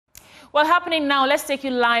Well, happening now, let's take you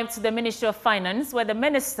live to the Ministry of Finance, where the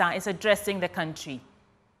minister is addressing the country.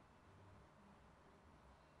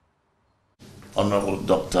 Honorable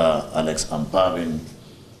Dr. Alex Ampavin,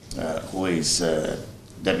 who is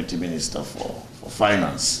Deputy Minister for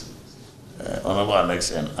Finance. Honorable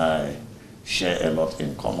Alex and I share a lot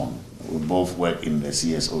in common. We both work in the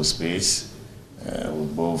CSO space. We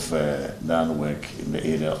both done work in the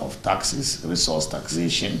area of taxes, resource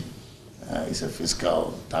taxation. He's a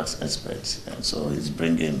fiscal tax expert, and so he's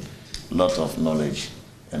bringing a lot of knowledge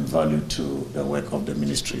and value to the work of the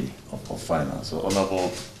Ministry of Finance. So Honorable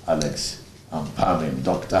Alex Ampavin,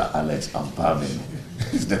 Dr. Alex Ampavin,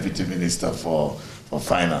 is Deputy Minister for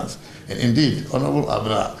Finance. And indeed, Honorable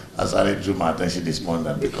Abra has already drew my attention this morning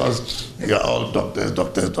that because you are all doctors,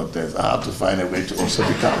 I have to find a way to also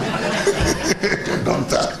become a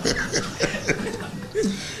doctor.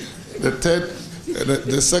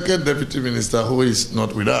 The second Deputy Minister, who is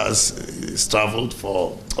not with us, is traveled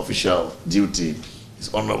for official duty,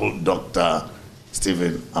 is Honorable Dr.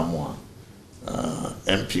 Stephen Amwa,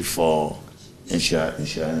 MP for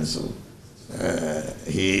Insurance.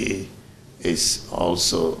 He is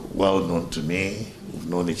also well known to me. We've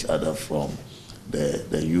known each other from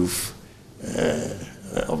the youth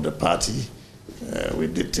of the party. We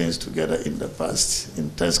did things together in the past, in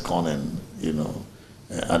TESCON and,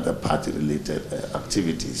 other party-related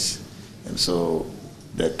activities. And so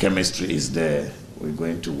the chemistry is there. We're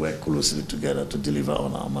going to work closely together to deliver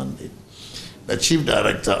on our mandate. The Chief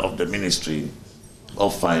Director of the Ministry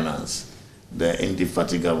of Finance, the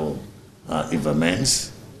indefatigable Eva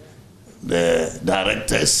Mens, the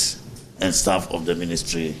directors and staff of the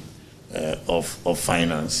Ministry of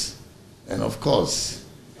Finance, and of course,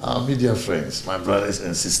 our media friends, my brothers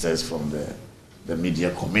and sisters from the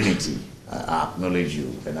media community. I acknowledge you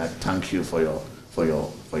and I thank you for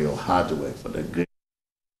your hard work, for the great.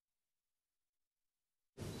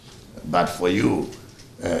 But for you,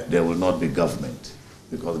 there will not be government,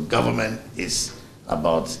 because government is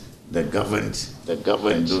about the governed, and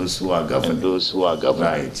those who are governed,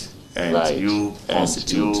 right? And you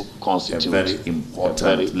constitute a very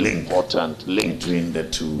important link between the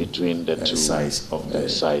two sides of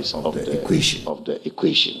the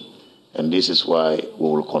equation. And this is why we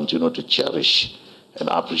will continue to cherish and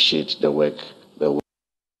appreciate the work.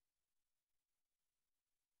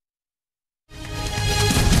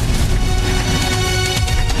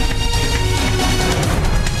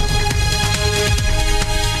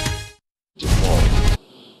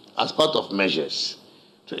 As part of measures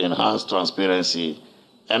to enhance transparency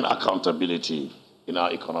and accountability in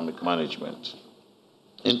our economic management.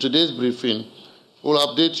 In today's briefing, we'll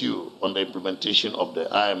update you on the implementation of the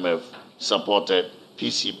IMF-supported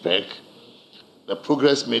PCPEC, the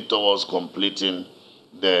progress made towards completing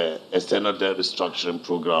the external debt restructuring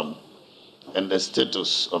program, and the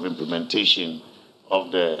status of implementation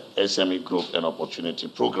of the SME Growth and Opportunity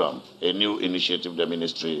Program, a new initiative the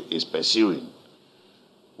ministry is pursuing.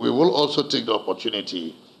 We will also take the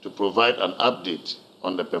opportunity to provide an update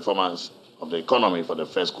on the performance of the economy for the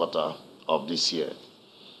first quarter of this year.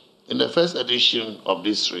 In the first edition of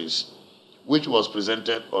this series, which was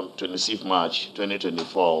presented on 26 March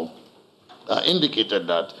 2024, I indicated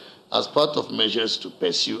that as part of measures to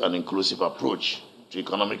pursue an inclusive approach to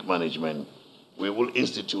economic management, we will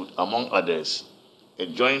institute, among others, a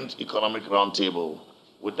joint economic roundtable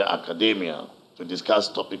with the academia to discuss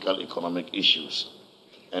topical economic issues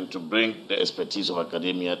and to bring the expertise of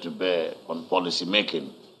academia to bear on policy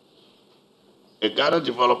making. A Ghana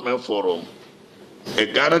Development Forum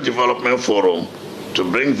to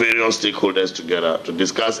bring various stakeholders together to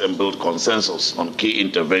discuss and build consensus on key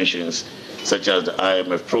interventions such as the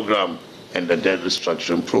IMF program and the debt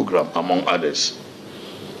restructuring program, among others.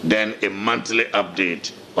 Then a monthly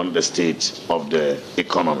update on the state of the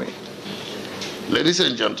economy. Ladies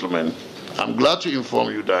and gentlemen, I'm glad to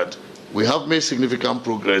inform you that we have made significant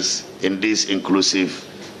progress in these inclusive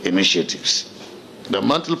initiatives. The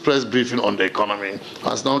monthly press briefing on the economy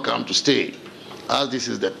has now come to stay, as this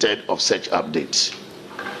is the third of such updates.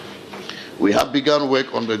 We have begun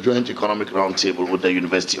work on the Joint Economic Roundtable with the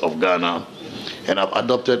University of Ghana and have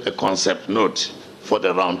adopted a concept note for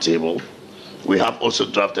the roundtable. We have also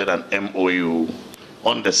drafted an MOU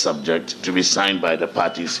on the subject to be signed by the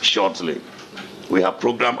parties shortly. We have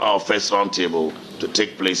programmed our first roundtable to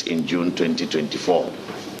take place in June 2024.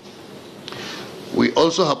 We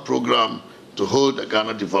also have programmed to hold the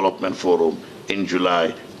Ghana Development Forum in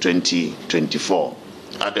July 2024.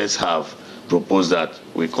 Others have proposed that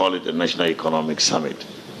we call it the National Economic Summit.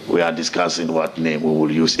 We are discussing what name we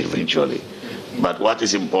will use eventually. But what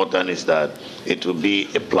is important is that it will be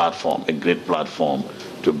a platform, a great platform,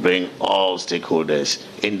 to bring all stakeholders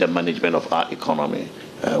in the management of our economy.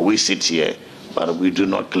 We sit here, but we do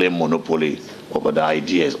not claim monopoly over the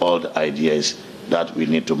ideas, all the ideas that we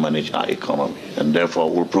need to manage our economy. And therefore,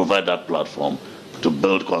 we'll provide that platform to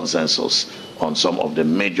build consensus on some of the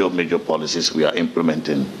major policies we are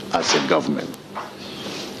implementing as a government.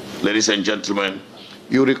 Ladies and gentlemen,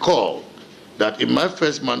 you recall that in my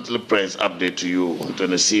first monthly press update to you on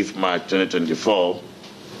 26 March 2024,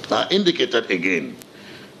 I indicated again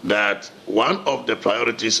that one of the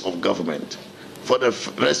priorities of government for the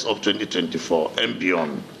rest of 2024 and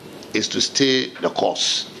beyond is to stay the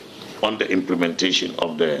course on the implementation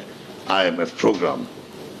of the IMF program.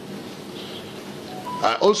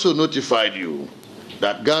 I also notified you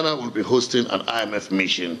that Ghana will be hosting an IMF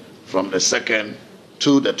mission from the 2nd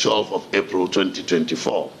to the 12th of April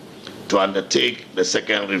 2024 to undertake the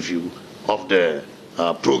second review of the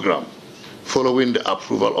program, following the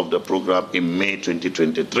approval of the program in May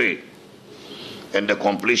 2023 and the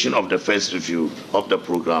completion of the first review of the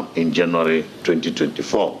program in January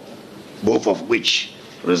 2024, both of which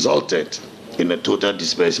resulted in a total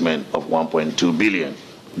disbursement of $1.2 billion.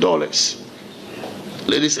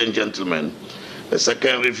 Ladies and gentlemen, the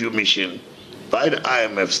second review mission by the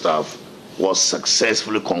IMF staff was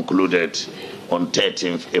successfully concluded on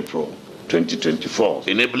 13th April 2024,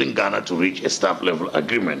 enabling Ghana to reach a staff-level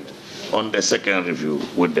agreement on the second review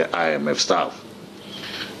with the IMF staff.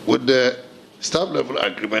 With the staff-level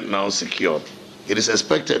agreement now secured, it is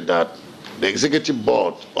expected that the executive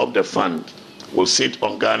board of the fund will sit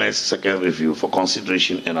on Ghana's second review for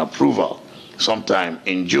consideration and approval sometime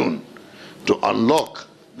in June to unlock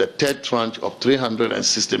the third tranche of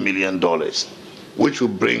 $360 million, which will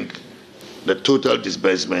bring the total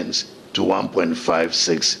disbursements to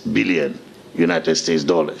 $1.56 billion United States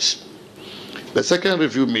dollars. The second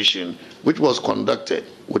review mission, which was conducted,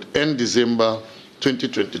 would end December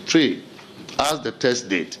 2023 as the test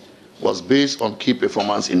date, was based on key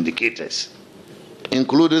performance indicators,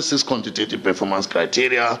 including 6 quantitative performance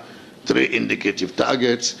criteria, 3 indicative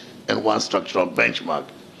targets, and 1 structural benchmark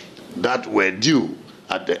that were due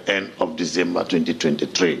at the end of December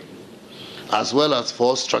 2023, as well as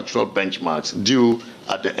 4 structural benchmarks due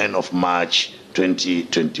at the end of March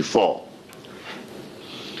 2024.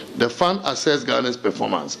 The fund assessed Ghana's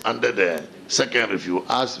performance under the second review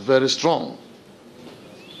as very strong,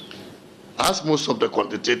 as most of the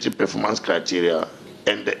quantitative performance criteria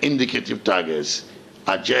and the indicative targets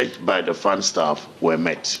adjudged by the fund staff were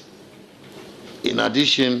met. In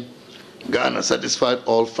addition, Ghana satisfied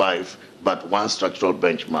all 5 but 1 structural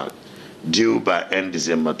benchmark due by end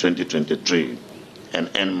December 2023 and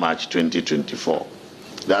end March 2024.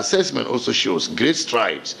 The assessment also shows great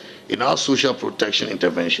strides in our social protection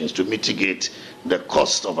interventions to mitigate the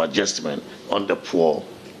cost of adjustment on the poor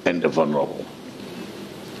and the vulnerable.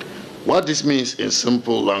 What this means in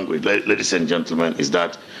simple language, ladies and gentlemen, is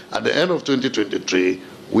that at the end of 2023,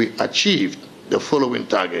 we achieved the following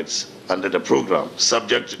targets under the program,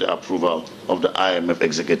 subject to the approval of the IMF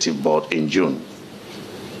Executive Board in June.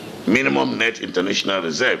 Minimum net international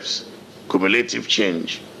reserves, cumulative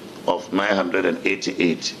change of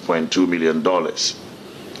 $988.2 million,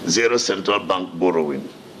 0 central bank borrowing,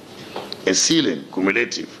 a ceiling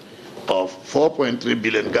cumulative of 4.3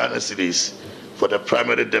 billion Ghana cedis for the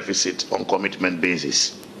primary deficit on commitment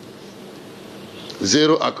basis,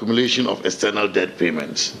 0 accumulation of external debt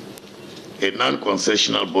payments, a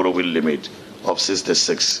non-concessional borrowing limit of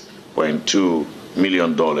 $66.2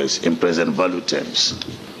 million in present value terms,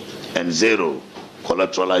 and 0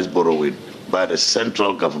 collateralized borrowing by the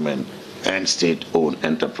central government and state-owned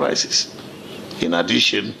enterprises. In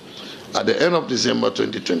addition, at the end of December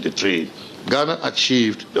 2023, Ghana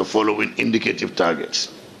achieved the following indicative targets: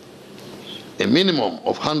 a minimum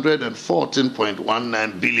of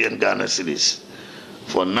 114.19 billion Ghana cedis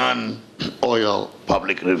for non-oil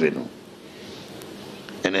public revenue,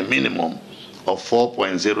 and a minimum of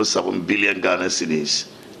 4.07 billion Ghana cedis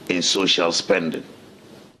in social spending.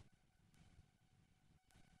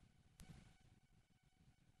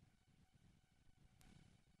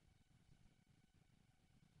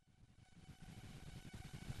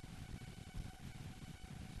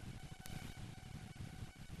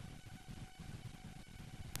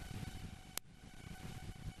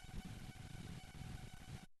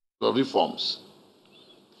 Reforms.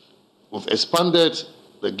 We've expanded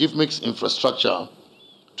the give mix infrastructure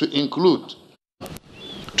to include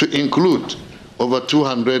over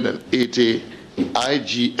 280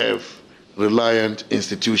 IGF reliant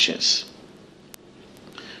institutions.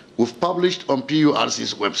 We've published on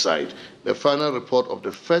PURC's website the final report of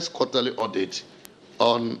the first quarterly audit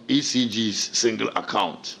on ECG's single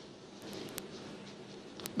account.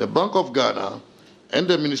 The Bank of Ghana and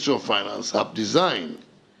the Ministry of Finance have designed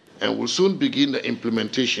and will soon begin the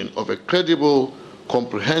implementation of a credible,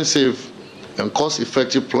 comprehensive, and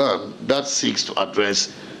cost-effective plan that seeks to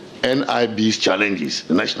address NIB's challenges,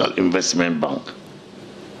 the National Investment Bank.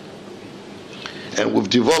 And we've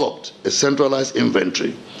developed a centralized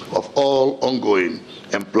inventory of all ongoing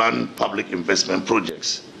and planned public investment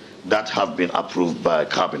projects that have been approved by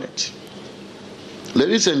Cabinet.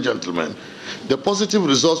 Ladies and gentlemen, the positive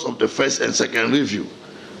results of the first and second review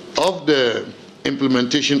of the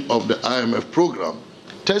implementation of the IMF program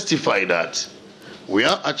testify that we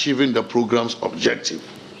are achieving the program's objective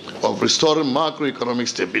of restoring macroeconomic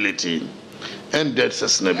stability and debt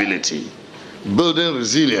sustainability, building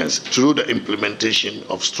resilience through the implementation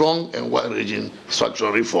of strong and wide-ranging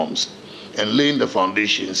structural reforms, and laying the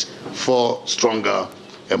foundations for stronger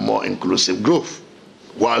and more inclusive growth,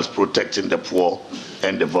 whilst protecting the poor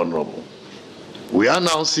and the vulnerable. We are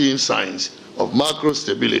now seeing signs of macro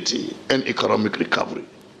stability and economic recovery,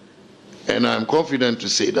 and I am confident to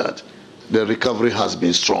say that the recovery has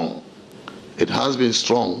been strong. It has been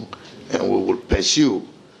strong, and we will pursue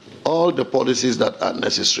all the policies that are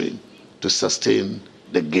necessary to sustain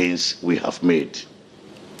the gains we have made.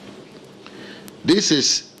 This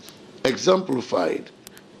is exemplified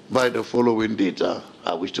by the following data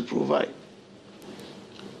I wish to provide.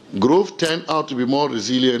 Growth turned out to be more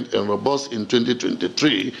resilient and robust in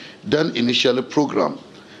 2023 than initially programmed,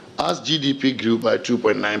 as GDP grew by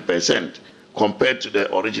 2.9% compared to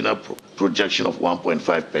the original projection of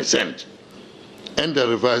 1.5% and the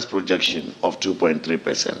revised projection of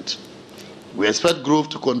 2.3%. We expect growth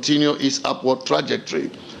to continue its upward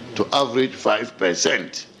trajectory to average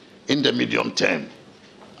 5% in the medium term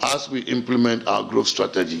as we implement our growth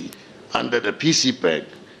strategy under the PCPEG,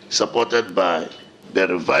 supported by the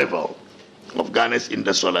revival of Ghana's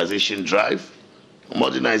industrialization drive,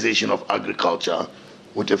 modernization of agriculture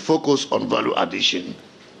with a focus on value addition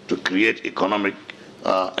to create economic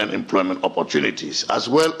and employment opportunities, as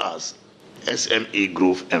well as SME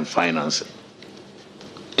growth and financing.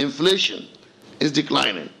 Inflation is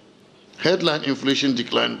declining. Headline inflation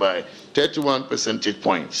declined by 31 percentage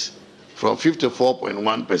points from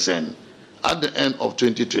 54.1% at the end of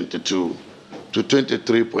 2022 to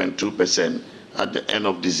 23.2% at the end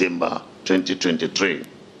of December 2023.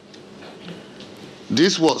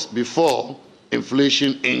 This was before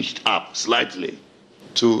inflation inched up slightly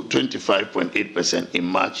to 25.8% in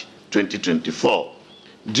March 2024,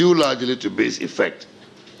 due largely to base effect,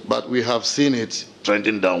 but we have seen it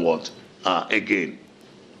trending downward again.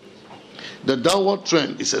 The downward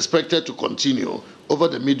trend is expected to continue over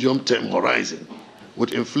the medium-term horizon,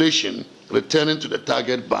 with inflation returning to the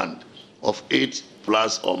target band of 8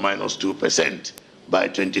 plus or minus 2% by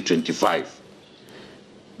 2025.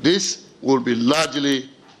 This will be largely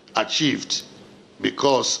achieved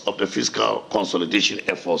because of the fiscal consolidation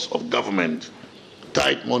efforts of government,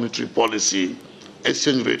 tight monetary policy,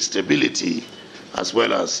 exchange rate stability, as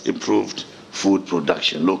well as improved food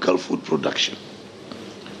production, local food production.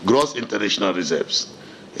 Gross international reserves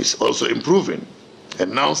is also improving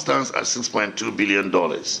and now stands at $6.2 billion,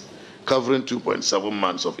 covering 2.7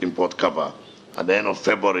 months of import cover at the end of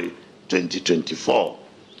February 2024,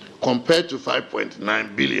 compared to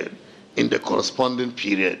 $5.9 billion in the corresponding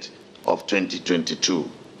period of 2022.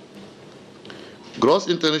 Gross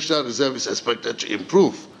international reserve is expected to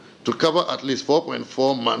improve to cover at least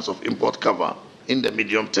 4.4 months of import cover in the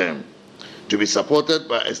medium term, to be supported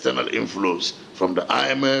by external inflows from the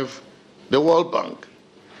IMF, the World Bank,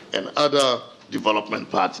 and other development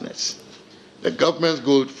partners. The government's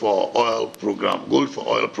Gold for Oil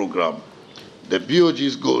program, the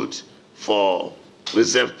BOG's Gold for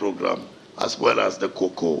Reserve program, as well as the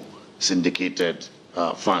cocoa syndicated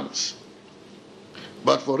funds.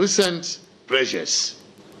 But for recent pressures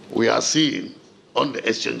we are seeing on the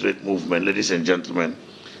exchange rate movement, ladies and gentlemen,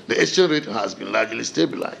 the exchange rate has been largely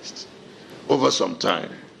stabilized over some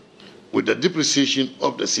time, with the depreciation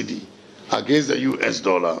of the Cedi against the US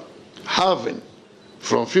dollar halving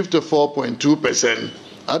from 54.2%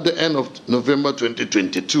 at the end of November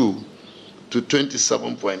 2022 to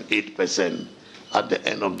 27.8% at the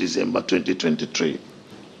end of December 2023.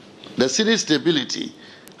 The Cedi stability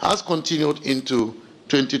has continued into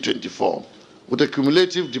 2024 with a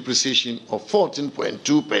cumulative depreciation of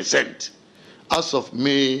 14.2% as of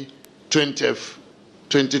May 20th,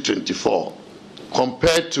 2024,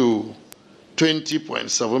 compared to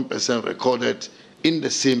 20.7% recorded in the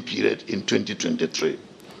same period in 2023.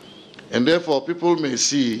 And therefore, people may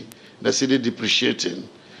see the cedi depreciating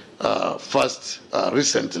fast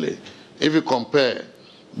recently. If you compare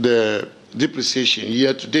the depreciation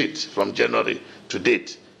year to date, from January to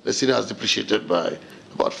date, the cedi has depreciated by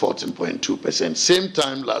about 14.2%. Same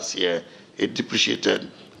time last year, it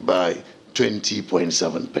depreciated by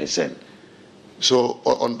 20.7%. So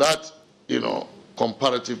on that,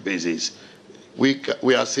 comparative basis,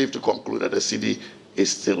 we are safe to conclude that the cedi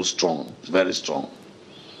is still strong, very strong.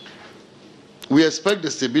 We expect the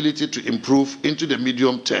stability to improve into the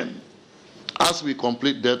medium term as we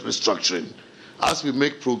complete debt restructuring, as we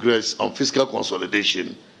make progress on fiscal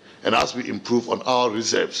consolidation, and as we improve on our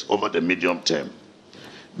reserves over the medium term.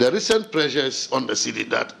 The recent pressures on the cedi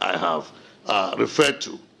that I have referred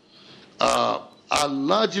to are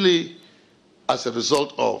largely as a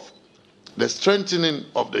result of the strengthening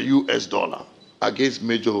of the US dollar against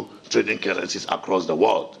major trading currencies across the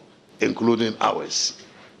world, including ours.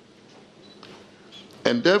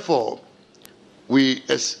 And therefore, we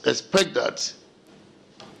expect that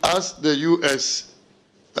as the US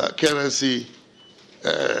currency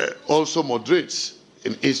also moderates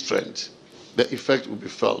in its strength, the effect will be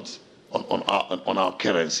felt on our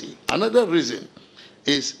currency. Another reason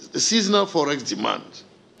is the seasonal forex demand,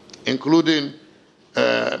 including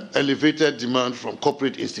elevated demand from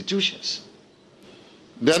corporate institutions.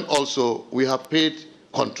 Then also, we have paid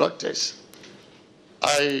contractors.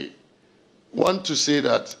 I want to say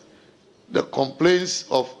that the complaints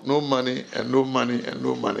of no money and no money and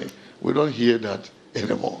no money, we don't hear that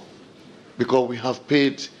anymore, because we have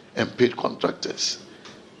paid and paid contractors.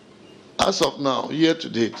 As of now, year to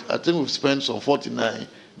date, I think we've spent some 49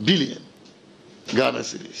 billion Ghana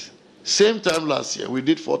cedis. Same time last year, we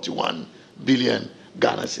did 41 billion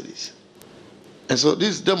Ghana cedis. And so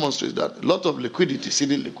this demonstrates that a lot of liquidity,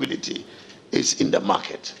 cedi liquidity, is in the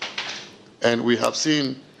market. And we have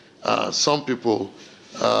seen some people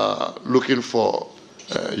looking for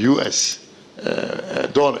US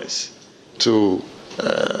dollars to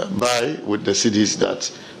buy with the cedis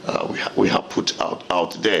that we have put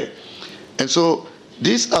out there. And so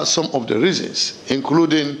these are some of the reasons,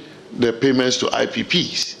 including the payments to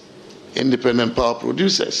IPPs, independent power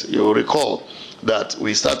producers. You will recall that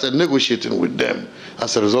we started negotiating with them,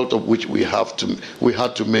 as a result of which we had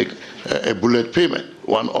to make a bullet payment,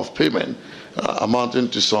 one-off payment, amounting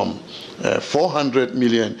to some 400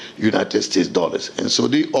 million United States dollars. And so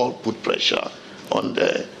they all put pressure on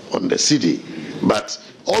the cedi. But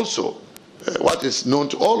also, what is known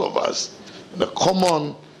to all of us, the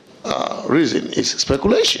common reason is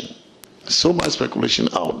speculation. So much speculation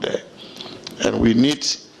out there. And we need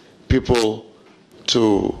people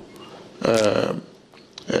to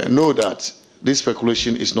know that this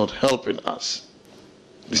speculation is not helping us.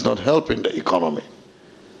 It's not helping the economy.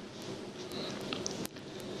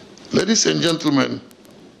 Ladies and gentlemen,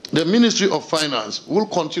 the Ministry of Finance will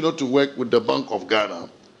continue to work with the Bank of Ghana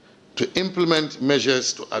to implement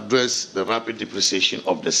measures to address the rapid depreciation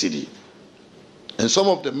of the cedi. And some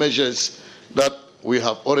of the measures that we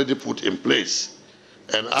have already put in place,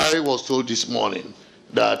 and I was told this morning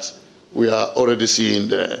that we are already seeing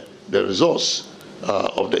the results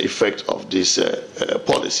of the effect of this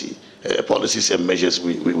policies and measures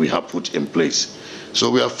we have put in place. So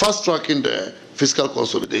we are fast-tracking the fiscal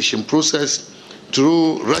consolidation process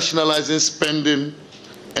through rationalizing spending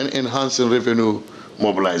and enhancing revenue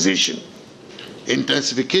mobilization,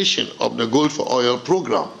 intensification of the gold for oil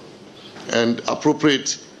program, and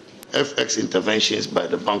appropriate FX interventions by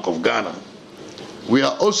the Bank of Ghana. We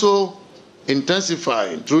are also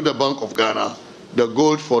intensifying, through the Bank of Ghana, the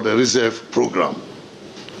gold for the reserve program,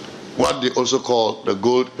 what they also call the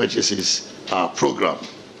gold purchases program.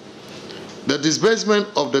 The disbursement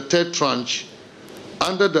of the third tranche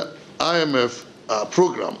under the IMF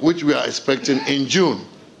program, which we are expecting in June,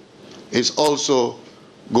 is also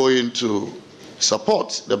going to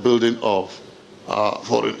support the building of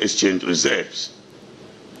foreign exchange reserves.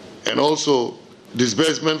 And also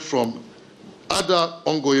disbursement from other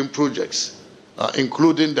ongoing projects,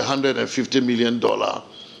 including the $150 million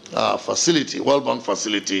facility, World Bank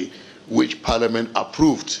facility, which Parliament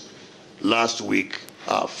approved last week,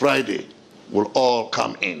 Friday, will all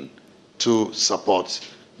come in to support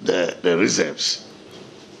the reserves.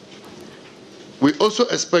 We're also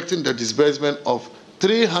expecting the disbursement of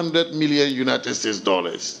 300 million United States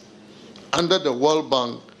dollars under the World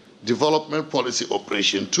Bank Development Policy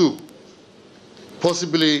Operation 2,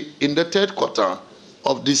 possibly in the third quarter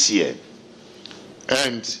of this year,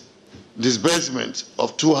 and disbursement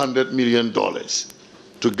of $200 million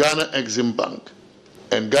to Ghana Exim Bank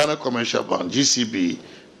and Ghana Commercial Bank, GCB,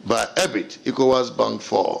 by EBIT, ECOWAS Bank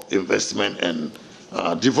for Investment and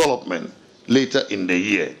development later in the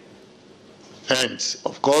year. And,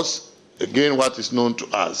 of course, again, what is known to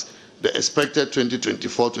us, the expected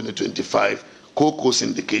 2024-2025 cocoa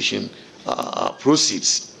syndication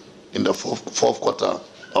proceeds in the fourth quarter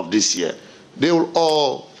of this year. They will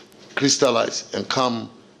all crystallize and come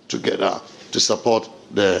together to support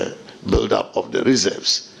the build-up of the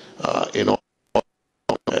reserves in order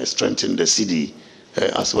to strengthen the Cedi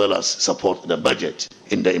as well as support the budget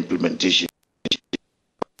in the implementation.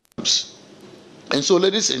 And so,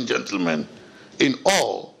 ladies and gentlemen, in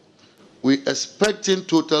all, we're expecting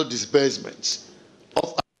total disbursements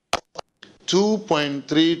of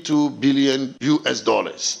 $2.32 billion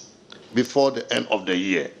before the end of the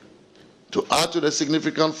year, to add to the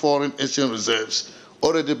significant foreign exchange reserves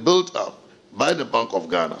already built up by the Bank of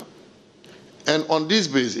Ghana. And on this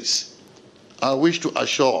basis, I wish to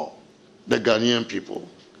assure the Ghanaian people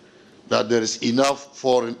that there is enough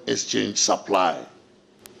foreign exchange supply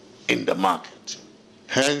in the market.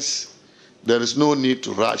 Hence, there is no need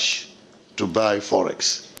to rush to buy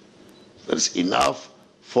forex. There is enough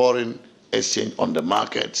foreign exchange on the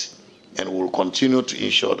market, and we will continue to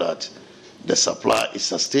ensure that the supply is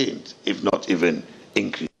sustained, if not even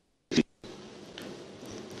increased.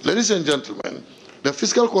 Ladies and gentlemen, the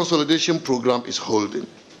fiscal consolidation program is holding.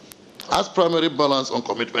 As primary balance on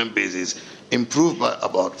commitment basis improved by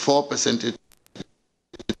about 4%,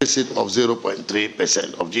 deficit of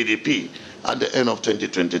 0.3% of GDP at the end of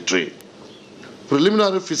 2023.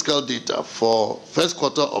 Preliminary fiscal data for first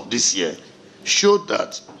quarter of this year showed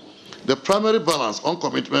that the primary balance on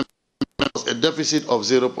commitment was a deficit of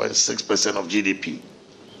 0.6% of GDP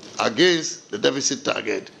against the deficit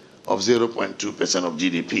target of 0.2% of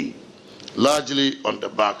GDP, largely on the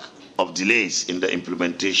back of delays in the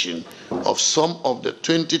implementation of some of the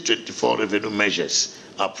 2024 revenue measures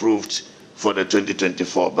approved for the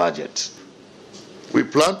 2024 budget. We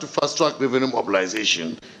plan to fast-track revenue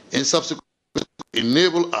mobilization in subsequent to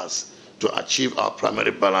enable us to achieve our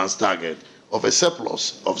primary balance target of a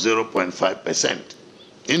surplus of 0.5%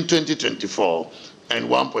 in 2024 and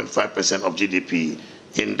 1.5% of GDP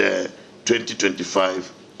in the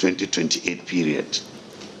 2025-2028 period.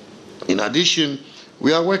 In addition,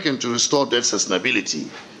 we are working to restore debt sustainability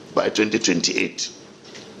by 2028.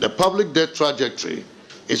 The public debt trajectory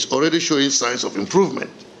is already showing signs of improvement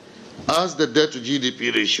as the debt to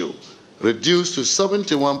GDP ratio reduced to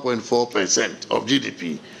 71.4% of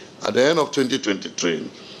GDP at the end of 2023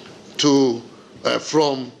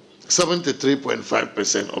 from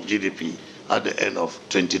 73.5% of GDP at the end of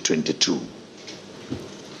 2022.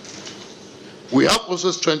 We have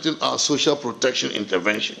also strengthened our social protection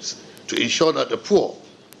interventions to ensure that the poor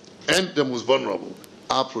and the most vulnerable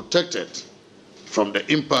are protected from the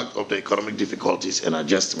impact of the economic difficulties and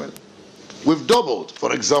adjustment. We've doubled,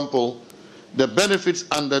 for example, the benefits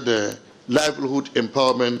under the Livelihood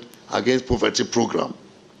Empowerment Against Poverty program.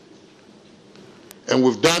 And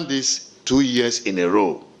we've done this 2 years in a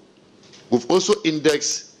row. We've also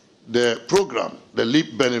indexed the program, the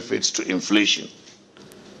LEAP benefits, to inflation,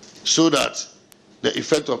 so that the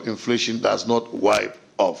effect of inflation does not wipe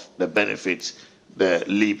off the benefits the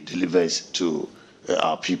LEAP delivers to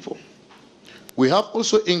our people. We have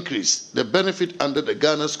also increased the benefit under the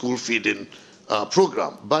Ghana School Feeding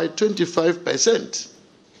program by 25%.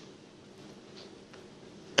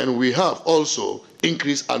 And we have also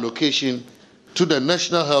increased allocation to the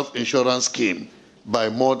National Health Insurance Scheme by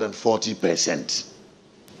more than 40%.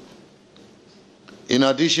 In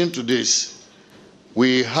addition to this,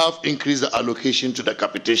 we have increased the allocation to the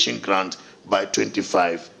capitation grant by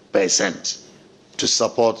 25% to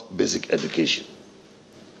support basic education.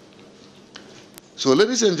 So,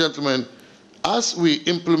 ladies and gentlemen, as we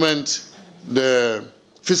implement the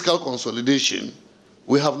fiscal consolidation,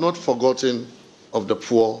 we have not forgotten of the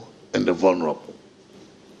poor and the vulnerable.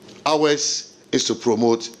 Ours is to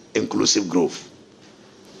promote inclusive growth.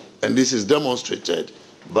 And this is demonstrated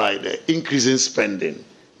by the increasing spending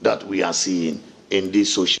that we are seeing in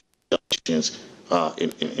these social actions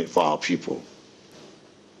for our people.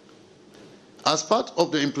 As part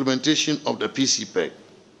of the implementation of the PCPEC,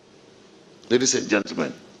 ladies and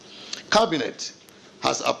gentlemen, Cabinet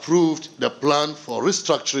has approved the plan for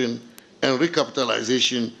restructuring and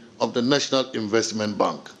recapitalization of the National Investment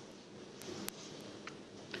Bank.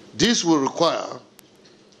 This will require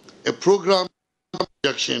a program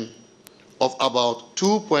projection of about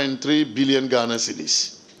 2.3 billion Ghana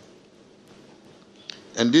cedis.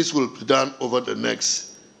 And this will be done over the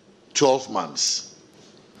next 12 months.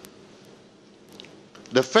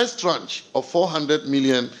 The first tranche of 400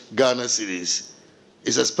 million Ghana cedis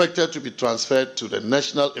is expected to be transferred to the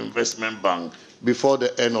National Investment Bank before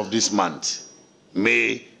the end of this month.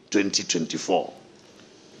 May 2024.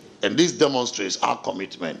 And this demonstrates our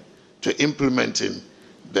commitment to implementing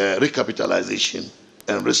the recapitalization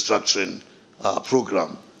and restructuring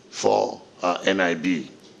program for NIB.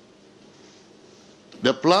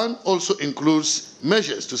 The plan also includes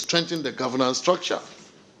measures to strengthen the governance structure.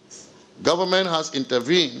 Government has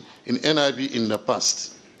intervened in NIB in the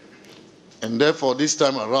past, and therefore this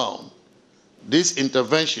time around, this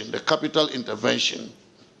intervention, the capital intervention,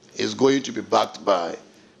 is going to be backed by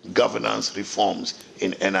governance reforms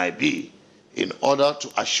in NIB in order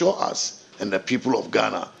to assure us and the people of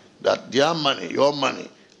Ghana that their money, your money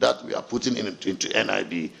that we are putting into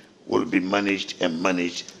NIB will be managed and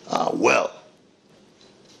managed well.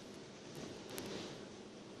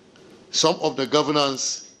 Some of the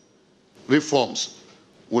governance reforms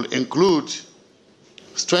will include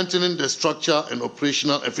strengthening the structure and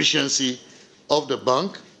operational efficiency of the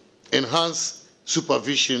bank, enhance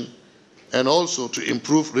supervision, and also to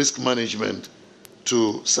improve risk management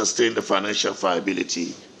to sustain the financial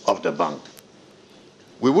viability of the bank.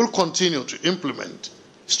 We will continue to implement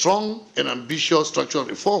strong and ambitious structural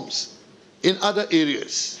reforms in other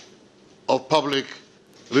areas of public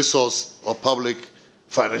resource or public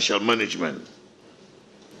financial management,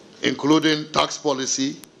 including tax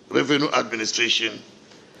policy, revenue administration,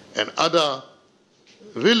 and other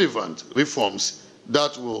relevant reforms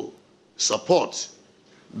that will support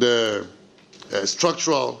the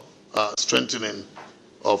structural strengthening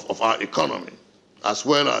of our economy, as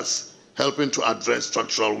well as helping to address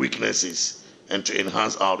structural weaknesses and to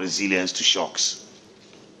enhance our resilience to shocks.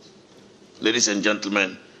 Ladies and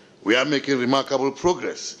gentlemen, we are making remarkable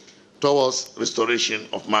progress towards restoration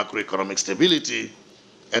of macroeconomic stability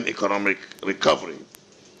and economic recovery.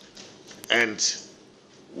 And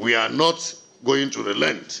we are not going to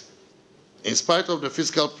relent. In spite of the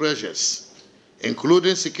fiscal pressures,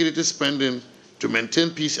 including security spending to maintain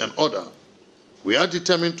peace and order, we are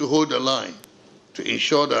determined to hold the line to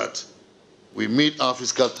ensure that we meet our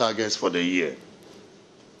fiscal targets for the year.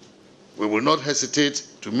 We will not hesitate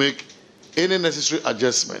to make any necessary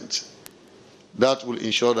adjustment that will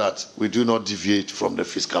ensure that we do not deviate from the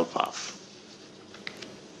fiscal path.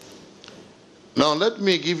 Now let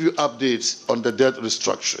me give you updates on the debt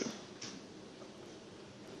restructuring.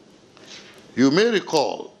 You may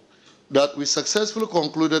recall that we successfully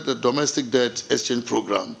concluded the domestic debt exchange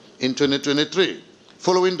program in 2023,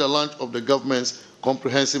 following the launch of the government's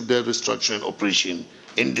comprehensive debt restructuring operation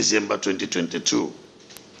in December 2022.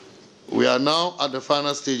 We are now at the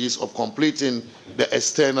final stages of completing the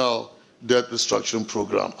external debt restructuring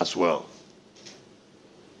program as well.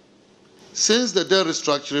 Since the debt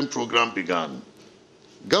restructuring program began,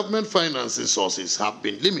 government financing sources have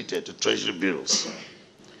been limited to treasury bills.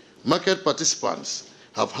 Market participants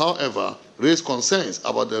have, however, raised concerns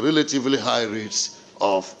about the relatively high rates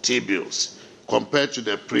of T-bills compared to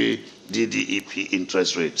the pre-DDEP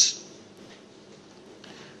interest rates.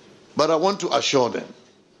 But I want to assure them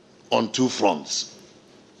on two fronts.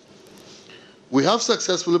 We have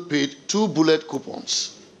successfully paid 2 bullet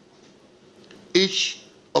coupons, each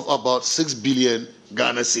of about 6 billion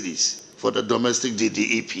Ghana cedis for the domestic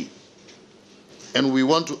DDEP. And we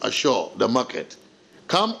want to assure the market,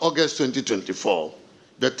 come August 2024,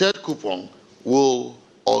 the third coupon will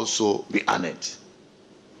also be honored.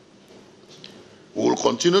 We will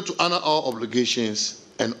continue to honor our obligations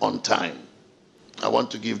and on time. I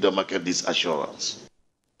want to give the market this assurance.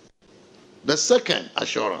 The second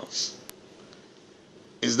assurance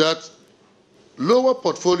is that lower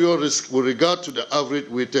portfolio risk with regard to the average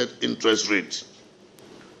weighted interest rate,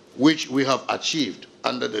 which we have achieved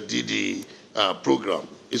under the DD program,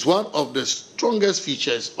 is one of the strongest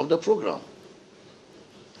features of the program.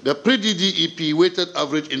 The pre-DDEP weighted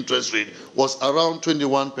average interest rate was around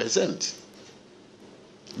 21%.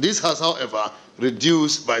 This has, however,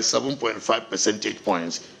 reduced by 7.5 percentage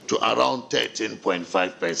points to around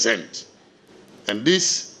 13.5%. And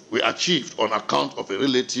this we achieved on account of a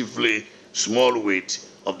relatively small weight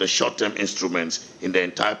of the short-term instruments in the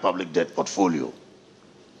entire public debt portfolio.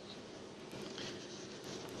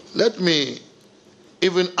 Let me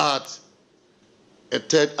even add a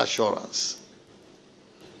third assurance.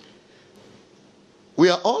 We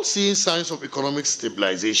are all seeing signs of economic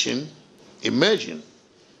stabilization emerging,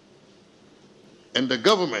 and the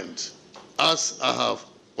government, as I have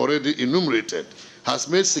already enumerated, has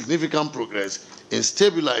made significant progress in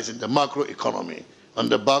stabilizing the macroeconomy on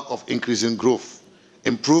the back of increasing growth,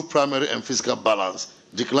 improved primary and fiscal balance,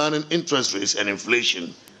 declining interest rates and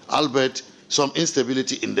inflation, albeit some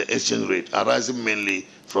instability in the exchange rate arising mainly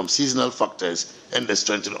from seasonal factors and the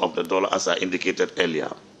strengthening of the dollar, as I indicated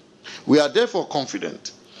earlier. We are therefore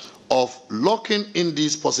confident of locking in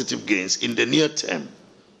these positive gains in the near term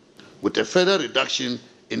with a further reduction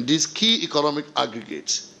in these key economic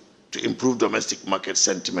aggregates to improve domestic market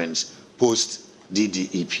sentiments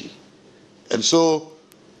post-DDEP. And so,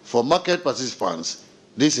 for market participants,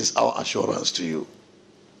 this is our assurance to you.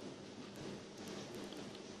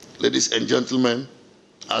 Ladies and gentlemen,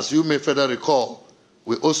 as you may further recall,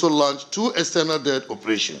 we also launched 2 external debt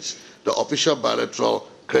operations, the official bilateral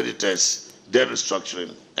creditors debt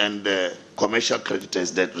restructuring and the commercial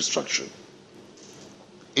creditors debt restructuring.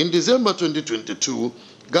 In December 2022,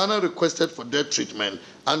 Ghana requested for debt treatment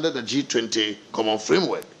under the G20 Common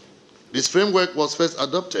Framework. This framework was first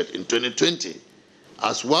adopted in 2020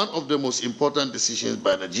 as one of the most important decisions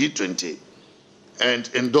by the G20 and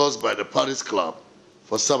endorsed by the Paris Club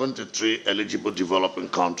for 73 eligible developing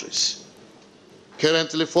countries.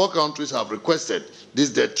 Currently, 4 countries have requested this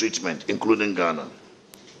debt treatment, including Ghana.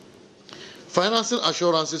 Financing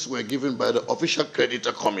assurances were given by the Official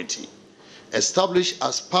Creditor Committee, established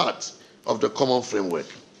as part of the Common Framework.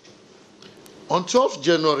 On 12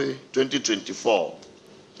 January 2024,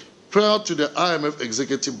 prior to the IMF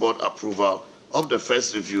Executive Board approval of the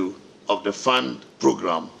first review of the fund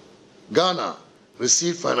program, Ghana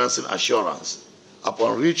received financing assurance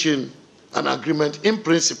upon reaching an agreement in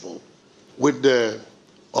principle with the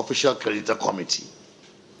Official Creditor Committee.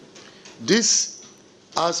 This,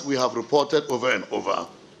 as we have reported over and over,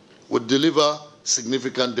 would deliver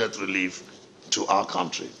significant debt relief to our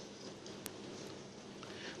country.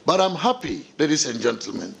 But I'm happy, ladies and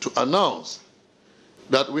gentlemen, to announce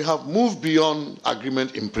that we have moved beyond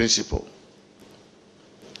agreement in principle.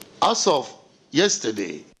 As of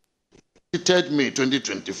yesterday, 3rd May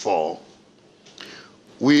 2024,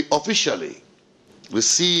 we officially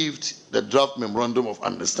received the draft Memorandum of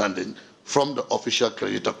Understanding from the Official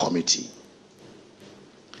Creditor Committee.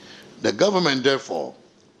 The government, therefore,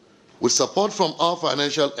 with support from our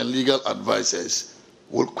financial and legal advisors,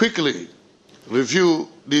 will quickly review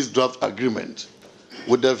this draft agreement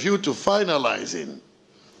with a view to finalizing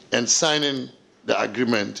and signing the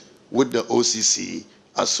agreement with the OCC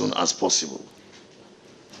as soon as possible.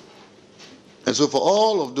 And so for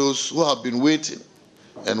all of those who have been waiting,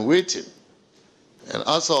 and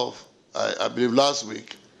as of, I believe last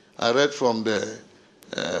week, I read from the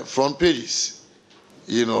front pages,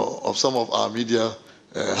 of some of our media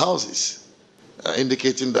houses,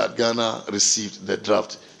 indicating that Ghana received the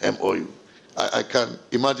draft MOU. I can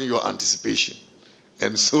imagine your anticipation.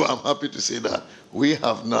 And so I'm happy to say that we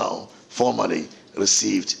have now formally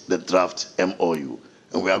received the draft MOU.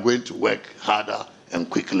 And we are going to work harder and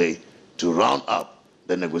quickly to round up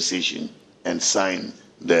the negotiation and sign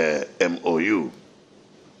the MOU.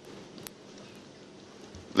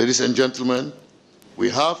 Ladies and gentlemen, we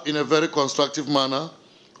have, in a very constructive manner,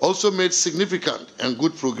 also made significant and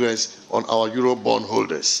good progress on our Euro bond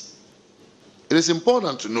holders. It is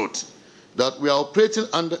important to note that we are operating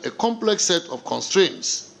under a complex set of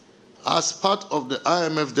constraints as part of the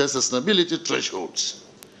IMF debt sustainability thresholds,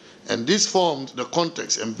 and this formed the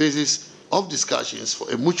context and basis of discussions for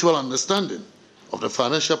a mutual understanding of the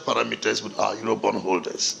financial parameters with our Euro bond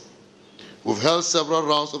holders. We've held several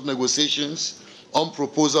rounds of negotiations on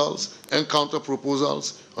proposals and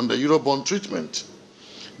counter-proposals on the Euro bond treatment.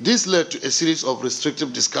 This led to a series of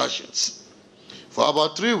restrictive discussions for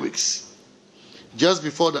about 3 weeks, just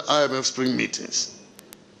before the IMF spring meetings,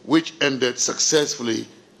 which ended successfully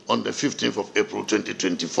on the 15th of April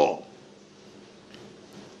 2024.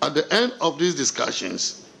 At the end of these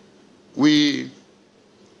discussions, we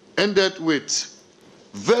ended with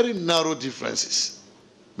very narrow differences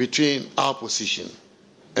between our position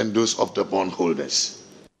and those of the bondholders.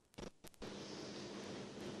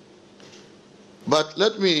 But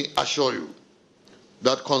let me assure you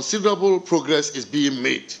that considerable progress is being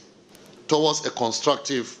made towards a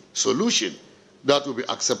constructive solution that will be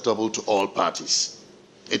acceptable to all parties.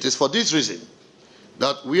 It is for this reason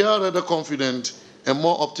that we are rather confident and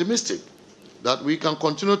more optimistic that we can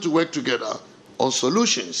continue to work together on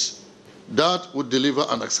solutions that would deliver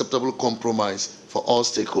an acceptable compromise for all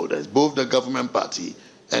stakeholders, both the government party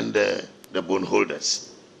and the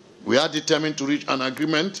bondholders. We are determined to reach an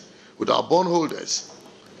agreement with our bondholders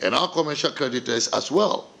and our commercial creditors as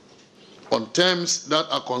well on terms that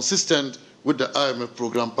are consistent with the IMF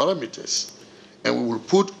program parameters, and we will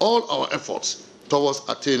put all our efforts towards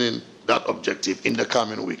attaining that objective in the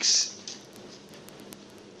coming weeks.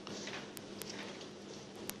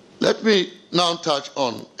 Let me now touch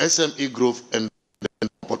on SME growth and the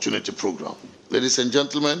opportunity program. Ladies and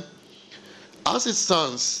gentlemen, as it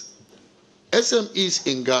stands, SMEs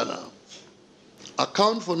in Ghana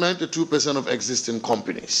account for 92% of existing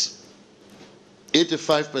companies.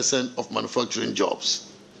 85% of manufacturing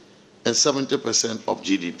jobs, and 70% of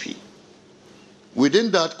GDP.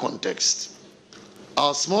 Within that context,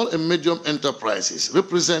 our small and medium enterprises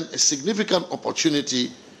represent a significant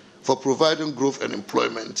opportunity for providing growth and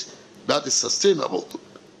employment that is sustainable,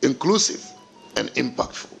 inclusive, and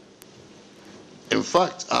impactful. In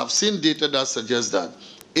fact, I've seen data that suggests that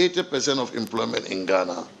 80% of employment in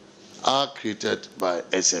Ghana are created by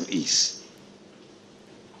SMEs.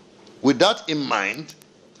 With that in mind,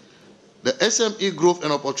 the SME Growth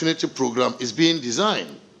and Opportunity Program is being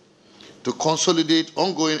designed to consolidate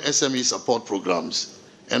ongoing SME support programs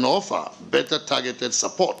and offer better targeted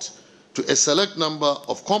support to a select number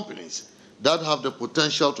of companies that have the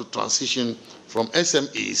potential to transition from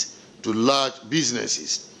SMEs to large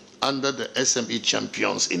businesses under the SME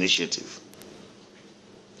Champions Initiative.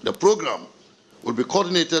 The program will be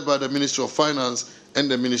coordinated by the Ministry of Finance and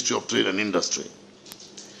the Ministry of Trade and Industry.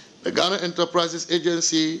 The Ghana Enterprises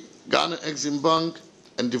Agency, Ghana Exim Bank,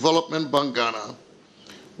 and Development Bank Ghana,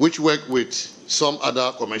 which work with some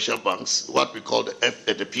other commercial banks, what we call the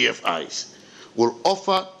PFIs, will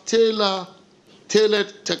offer tailored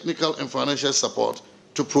technical and financial support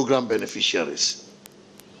to program beneficiaries.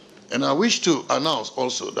 And I wish to announce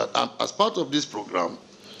also that as part of this program,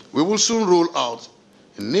 we will soon roll out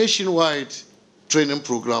a nationwide training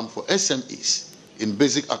program for SMEs in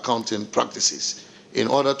basic accounting practices in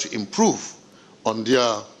order to improve on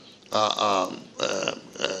their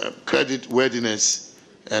credit worthiness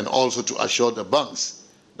and also to assure the banks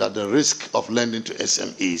that the risk of lending to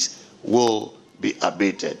SMEs will be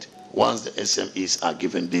abated once the SMEs are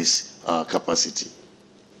given this capacity.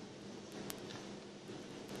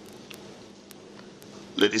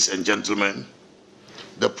 Ladies and gentlemen,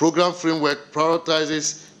 the program framework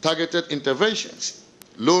prioritizes targeted interventions,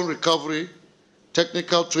 loan recovery,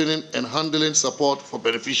 technical training and handling support for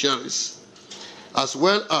beneficiaries, as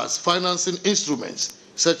well as financing instruments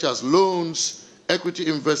such as loans, equity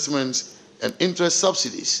investments, and interest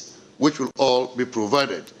subsidies, which will all be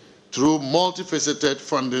provided through multifaceted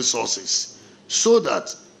funding sources so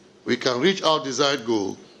that we can reach our desired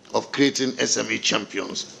goal of creating SME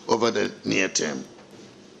champions over the near term.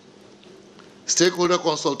 Stakeholder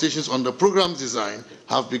consultations on the program's design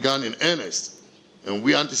have begun in earnest, and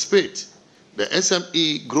we anticipate the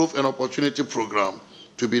SME Growth and Opportunity Program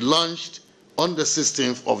to be launched on the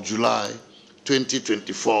 16th of July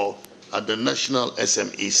 2024 at the National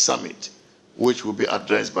SME Summit, which will be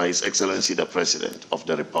addressed by His Excellency the President of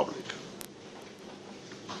the Republic.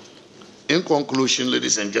 In conclusion,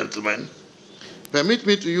 ladies and gentlemen, permit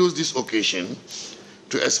me to use this occasion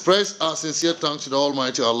to express our sincere thanks to the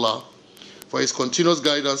Almighty Allah for His continuous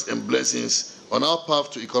guidance and blessings on our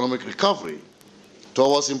path to economic recovery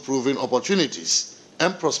towards improving opportunities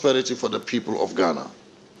and prosperity for the people of Ghana.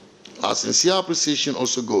 Our sincere appreciation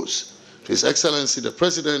also goes to His Excellency the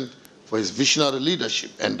President for his visionary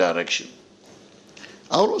leadership and direction.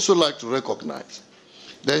 I would also like to recognize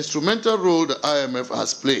the instrumental role the IMF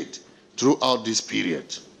has played throughout this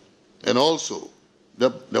period, and also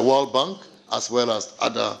the World Bank as well as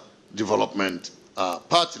other development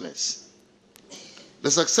partners.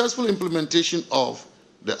 The successful implementation of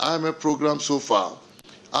the IMF program so far,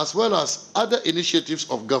 as well as other initiatives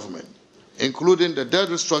of government, including the debt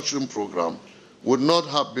restructuring program, would not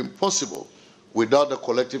have been possible without the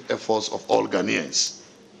collective efforts of all Ghanaians.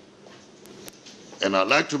 And I'd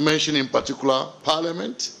like to mention in particular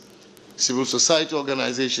Parliament, civil society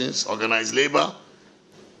organizations, organized labor,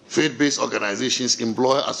 faith-based organizations,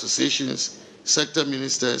 employer associations, sector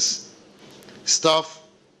ministers, staff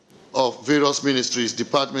of various ministries,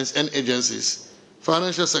 departments and agencies,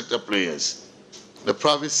 financial sector players, the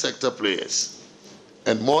private sector players,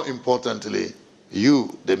 and more importantly,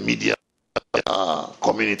 you, the media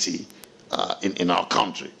community in our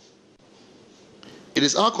country. It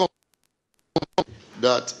is our commitment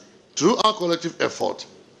that through our collective effort,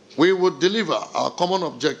 we would deliver our common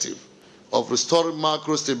objective of restoring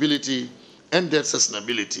macro stability and debt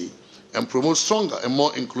sustainability and promote stronger and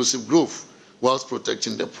more inclusive growth whilst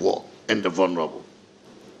protecting the poor and the vulnerable.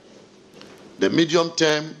 The medium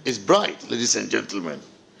term is bright, ladies and gentlemen,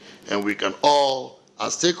 and we can all,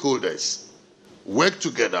 as stakeholders, work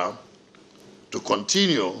together to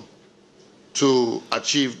continue to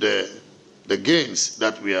achieve the gains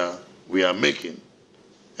that we are making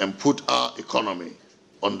and put our economy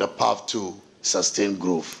on the path to sustained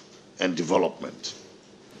growth and development.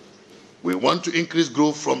 We want to increase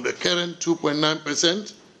growth from the current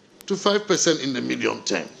 2.9% to 5% in the medium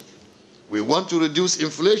term. We want to reduce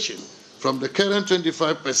inflation from the current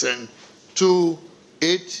 25% to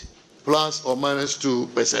 8 plus or minus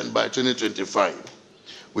 2% by 2025.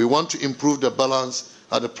 we want to improve the balance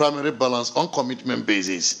at the primary balance on commitment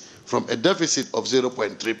basis from a deficit of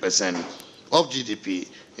 0.3% of GDP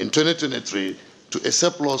in 2023 to a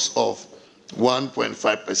surplus of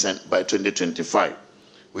 1.5% by 2025.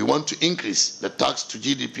 We want to increase the tax to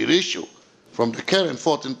GDP ratio from the current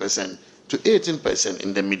 14% to 18%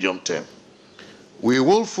 in the medium term. We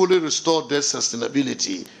will fully restore debt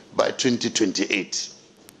sustainability by 2028.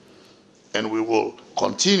 And we will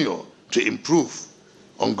continue to improve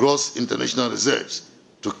on gross international reserves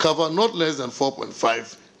to cover not less than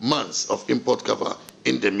 4.5 months of import cover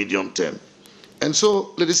in the medium term. And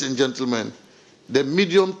so, ladies and gentlemen, the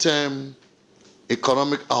medium-term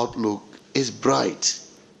economic outlook is bright.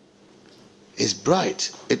 It's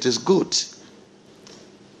bright. It is good.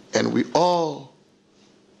 And we all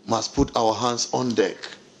must put our hands on deck.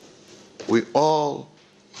 We all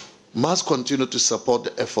must continue to support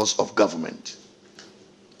the efforts of government.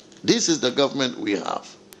 This is the government we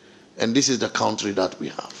have, and this is the country that we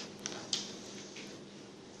have.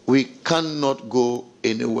 We cannot go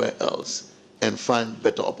anywhere else and find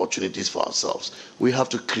better opportunities for ourselves. We have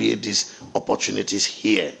to create these opportunities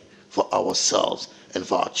here for ourselves and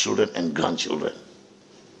for our children and grandchildren.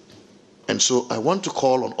 And so I want to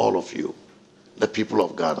call on all of you, the people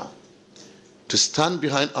of Ghana, to stand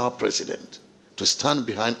behind our president, to stand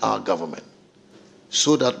behind our government,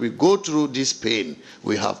 so that we go through this pain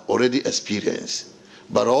we have already experienced,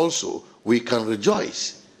 but also we can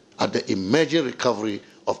rejoice at the emerging recovery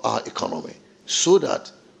of our economy, so that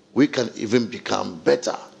we can even become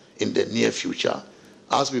better in the near future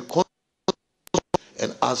as we continue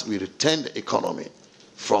and as we return the economy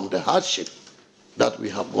from the hardship that we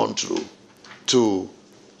have gone through to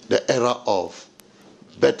the era of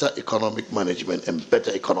better economic management and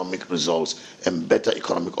better economic results and better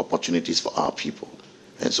economic opportunities for our people.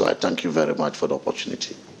 And so I thank you very much for the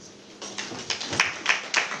opportunity.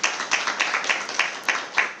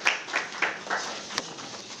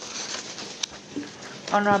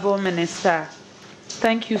 Honorable Minister,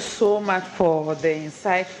 thank you so much for the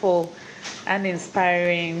insightful and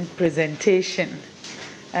inspiring presentation.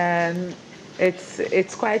 And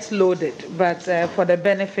it's quite loaded, but for the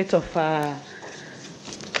benefit of our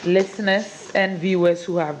listeners and viewers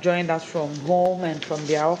who have joined us from home and from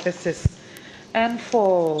their offices, and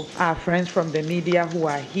for our friends from the media who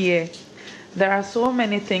are here, there are so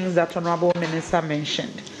many things that Honorable Minister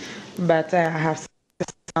mentioned, but I have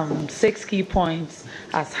 6 key points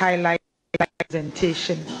as highlighted in the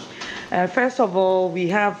presentation. First of all, we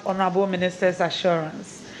have Honorable Minister's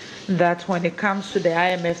assurance that when it comes to the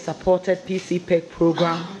IMF-supported PCPEC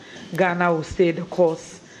program, Ghana will stay the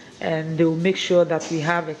course, and they will make sure that we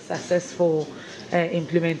have a successful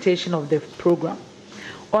implementation of the program.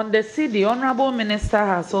 On the Cedi, Honorable Minister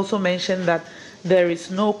has also mentioned that there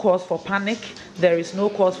is no cause for panic, there is no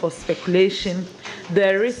cause for speculation,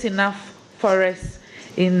 there is enough forex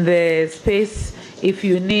in the space. If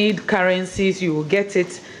you need currencies, you will get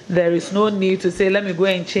it. There is no need to say, let me go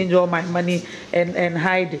and change all my money and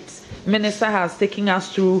hide it. Minister has taken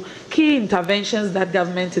us through key interventions that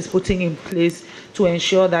government is putting in place to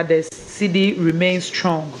ensure that the Cedi remains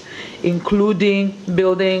strong, including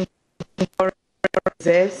building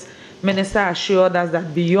reserves. Minister assured us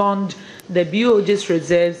that beyond the BOG's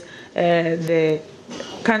reserves, the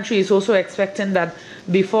country is also expecting that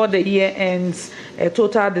before the year ends, a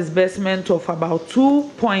total disbursement of about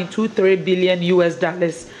 $2.23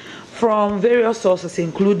 billion from various sources,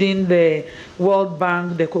 including the World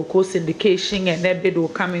Bank, the Cocoa Syndication, and EBID will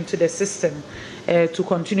come into the system to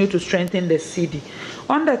continue to strengthen the Cedi.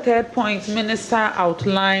 On the third point, Minister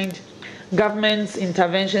outlined government's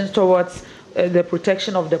interventions towards the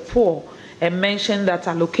protection of the poor and mentioned that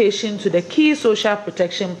allocation to the key social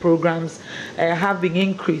protection programs have been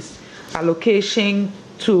increased. Allocation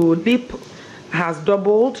to LEAP has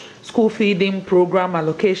doubled, school feeding program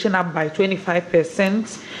allocation up by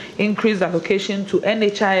 25%, increased allocation to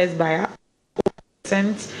NHIS by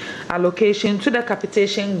 4%, allocation to the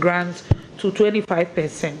capitation grant to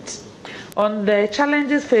 25%. On the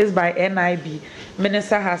challenges faced by NIB,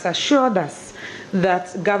 Minister has assured us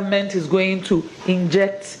that government is going to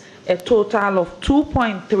inject a total of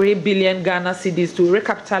 2.3 billion Ghana cedis to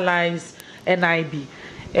recapitalize NIB.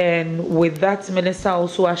 And with that, Minister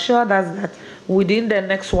also assured us that within the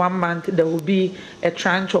next 1 month, there will be a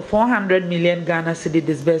tranche of 400 million Ghana cedi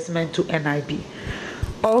disbursement to NIB.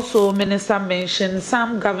 Also, Minister mentioned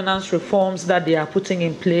some governance reforms that they are putting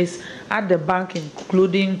in place at the bank,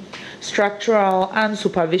 including structural and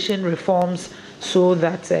supervision reforms, so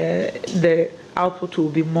that the output will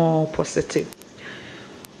be more positive.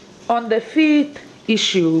 On the fifth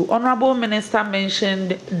issue, Honorable Minister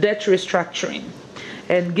mentioned debt restructuring.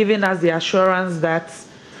 and giving us the assurance that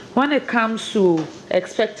when it comes to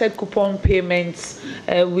expected coupon payments,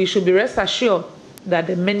 we should be rest assured that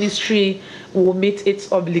the ministry will meet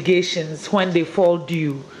its obligations when they fall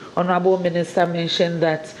due. Honorable Minister mentioned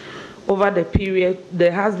that over the period,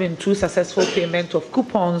 there has been 2 successful payments of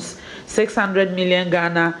coupons, 600 million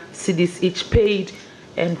Ghana cedis each paid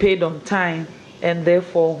and paid on time, and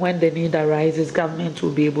therefore when the need arises, government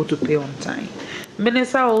will be able to pay on time.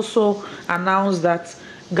 Minister also announced that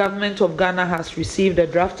Government of Ghana has received a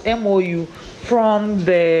draft MOU from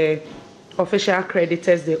the official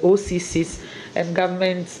creditors, the OCCs, and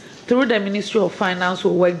government through the Ministry of Finance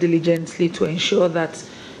will work diligently to ensure that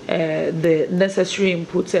the necessary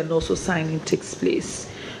inputs and also signing takes place.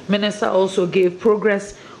 Minister also gave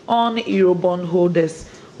progress on Eurobond holders,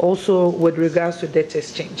 also with regards to debt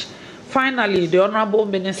exchange. Finally, the Honorable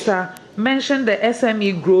Minister mentioned the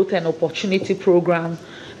SME Growth and Opportunity Program,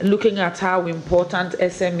 looking at how important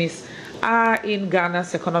SMEs are in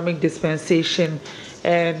Ghana's economic dispensation,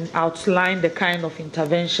 and outline the kind of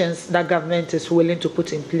interventions that government is willing to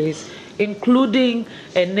put in place, including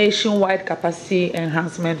a nationwide capacity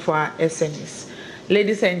enhancement for our SMEs.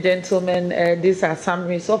 Ladies and gentlemen, these are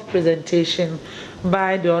summaries of presentation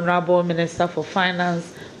by the Honorable Minister for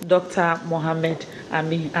Finance, Dr. Mohamed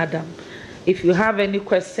Amin Adam. If you have any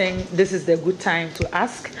question, this is the good time to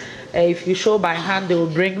ask. If you show by hand, they will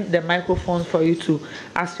bring the microphone for you to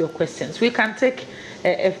ask your questions. We can take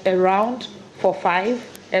a round for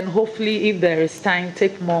 5, and hopefully if there is time,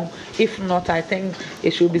 take more. If not, I think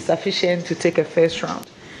it should be sufficient to take a first round.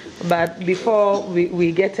 But before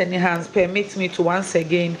we get any hands, permit me to once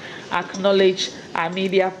again acknowledge our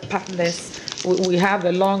media partners. We have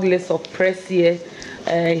a long list of press here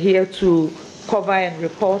to cover and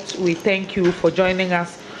report. We thank you for joining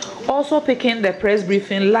us. Also picking the press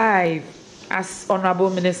briefing live as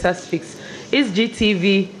Honorable Minister speaks is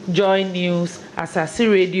GTV, Joy News,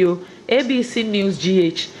 Asasi Radio, ABC News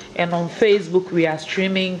GH, and on Facebook we are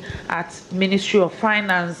streaming at Ministry of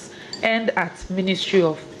Finance and at Ministry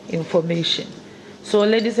of Information. So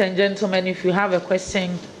ladies and gentlemen, if you have a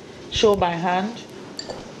question, show by hand.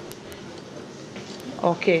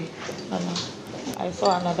 Okay. I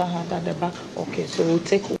saw another hand at the back. Okay, so we'll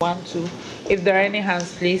take 1, 2. If there are any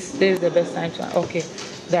hands, please, this is the best time to. Okay,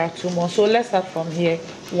 there are 2 more. So let's start from here.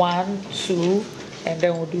 1, 2, and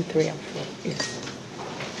then we'll do 3 and 4. Yes.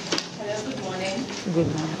 Hello, good morning. Good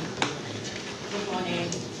morning. Good morning.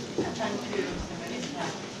 Thank you, Mr. Minister.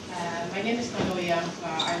 My name is Manoya.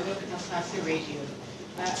 I work at Asasi Radio.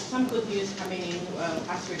 Some good news coming in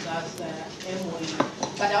as regards the MOU,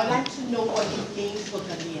 but I would like to know what it means for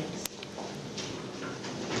Ghanaians.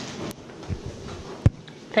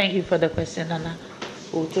 Thank you for the question, Anna.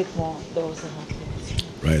 We'll take more.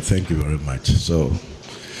 Right, thank you very much. So,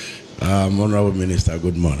 Honorable Minister,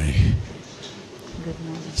 good morning. Good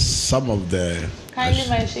morning. Some of the... Kindly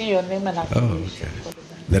mention your name and affiliation. Oh, okay.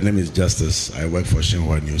 The name is Justice. I work for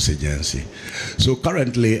Shinhua News Agency. So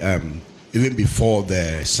currently, even before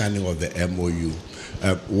the signing of the MOU,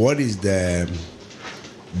 what is the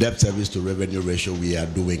debt service to revenue ratio we are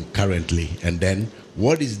doing currently? And then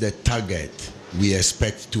what is the target we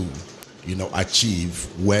expect to, achieve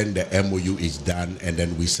when the MOU is done and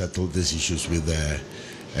then we settle these issues with the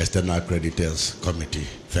External Creditors Committee?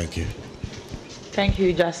 Thank you. Thank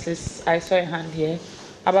you, Justice. I saw a hand here.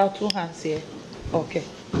 About 2 hands here. Okay,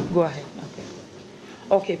 go ahead.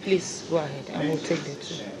 Okay, please go ahead, and we'll take the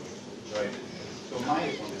 2. Right. So my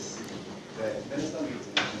is on this. The minister made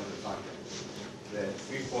mention of the fact that the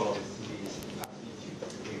free fall of the CDs actually due to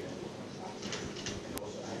payment and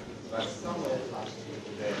also but somewhere last week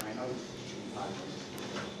the minority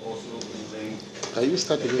also was saying. Can you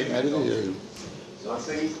start again? I didn't hear you. So I'm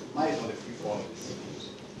saying mine is on the free fall of the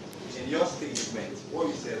CDs. In your statement, what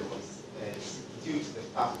you said was due to the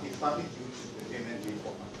fact, it's partly due to the payment made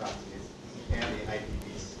for contractors and the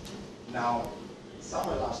IPBs. Now,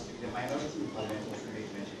 somewhere last week, the minority in parliament also made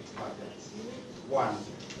mention of the fact that one,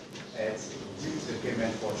 it's due to the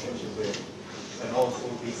payment for treasury bill, and also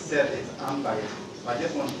they said it's unbiased. So I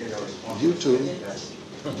just want to get a response.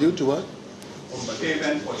 Due to what? The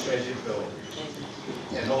payment for treasury bill,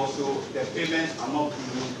 and also the payments are not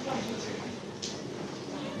being completed.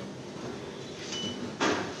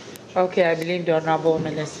 Okay, I believe the Honorable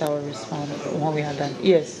Minister will respond when we are done.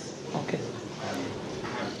 Yes, okay.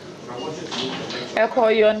 Echo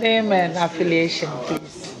your name and affiliation,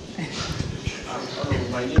 please.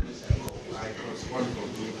 My name is Echo. I correspond from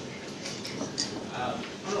here.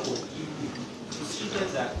 Honorable, you stated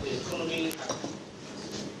that the economy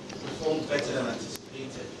performed better than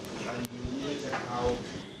anticipated, and you noted how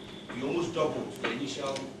we almost doubled the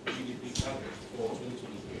initial GDP target. for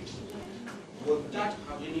 2023. Would that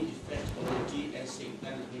have any effect on the DSA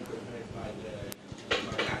that is being prepared by the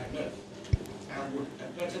IMF? And would a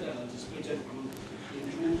better than anticipated group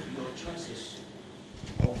improve your chances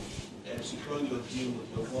of securing your deal with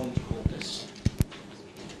your bond holders?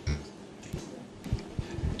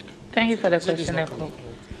 Thank you for the question, Echo.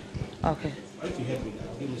 Okay. If you heard me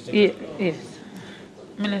now, give me a second. Yes.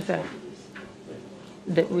 Minister,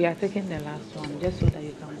 we are taking the last one just so that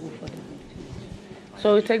you can go for the meeting.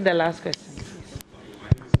 So we take the last question, please.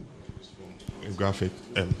 Graphic.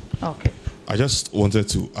 Okay. I just wanted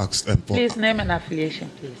to ask. Please name and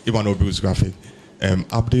affiliation, please. Emmanuel Bruce Graphic.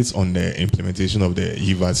 Updates on the implementation of the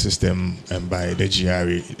EVAT system by the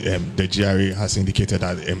GRA. The GRA has indicated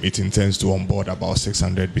that it intends to onboard about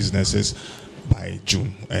 600 businesses by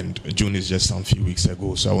June, and June is just some few weeks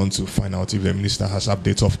ago. So I want to find out if the minister has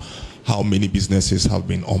updates of how many businesses have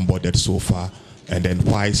been onboarded so far, and then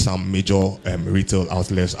why some major retail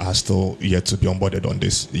outlets are still yet to be onboarded on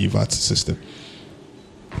this EVAT system.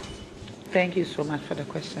 Thank you so much for the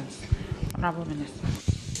questions. Honorable Minister.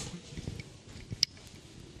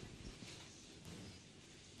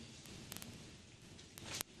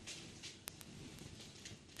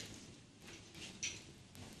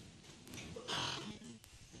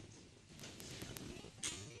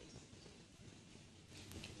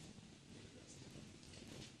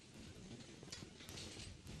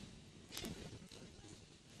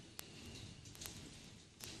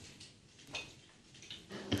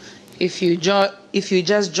 If you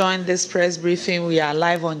just joined this press briefing, we are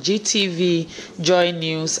live on GTV, Joy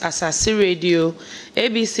News, Asasi Radio,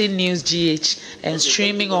 ABC News GH, and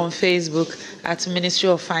streaming on Facebook at Ministry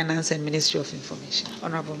of Finance and Ministry of Information.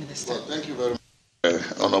 Honorable Minister. Well, thank you very much,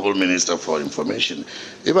 Honorable Minister, for information.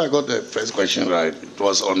 If I got the first question right, it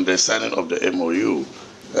was on the signing of the MOU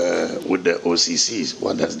with the OCCs.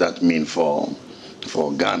 What does that mean for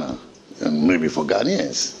Ghana and maybe for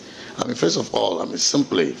Ghanaians? I mean, first of all,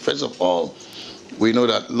 we know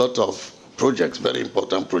that a lot of projects, very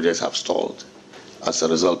important projects, have stalled as a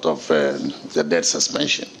result of the debt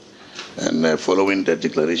suspension. And following the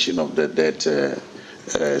declaration of the debt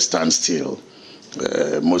standstill,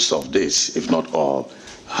 most of this, if not all,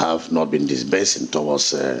 have not been disbursing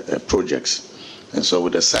towards projects. And so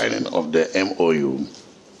with the signing of the MOU,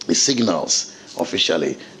 it signals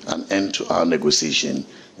officially an end to our negotiation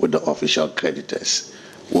with the official creditors.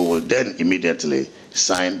 We will then immediately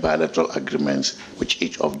sign bilateral agreements with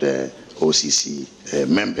each of the OCC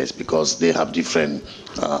members, because they have different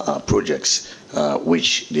projects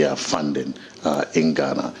which they are funding in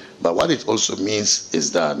Ghana. But what it also means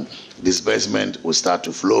is that disbursement will start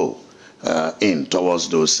to flow in towards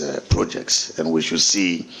those projects, and we should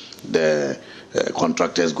see the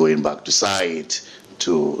contractors going back to site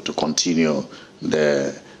to continue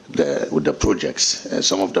with the projects.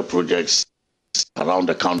 Some of the projects around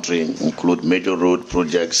the country include major road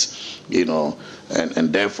projects,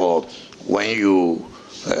 and therefore, when you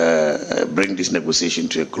bring this negotiation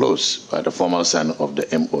to a close by the formal signing of the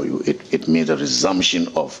MOU, it means a resumption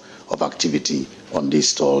of activity on this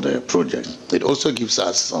stalled project. It also gives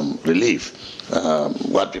us some relief,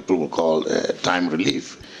 what people will call time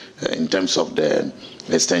relief, in terms of the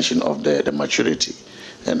extension of the maturity.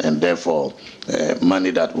 And therefore,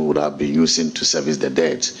 money that we would have been using to service the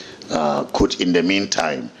debt could, in the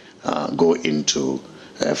meantime, go into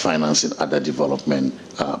financing other development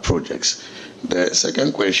projects. The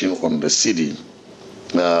second question on the Cedi,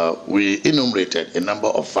 we enumerated a number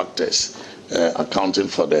of factors accounting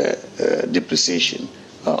for the depreciation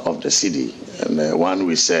of the Cedi. And one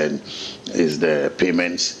we said is the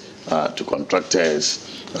payments to contractors,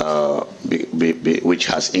 which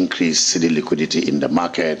has increased Cedi liquidity in the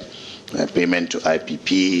market, payment to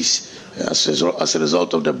IPPs as a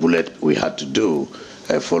result of the bullet we had to do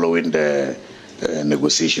following the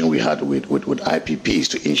negotiation we had with IPPs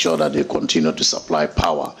to ensure that they continue to supply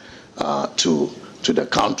power to the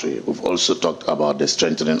country. We've also talked about the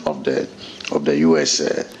strengthening of the U.S.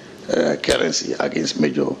 Currency against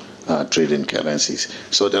major trading currencies.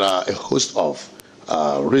 So there are a host of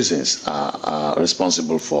reasons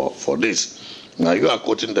responsible for this. Now, you are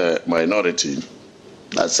quoting the minority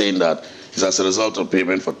as saying that it's as a result of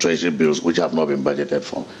payment for treasury bills which have not been budgeted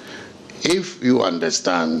for. If you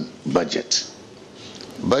understand budget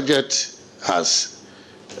has,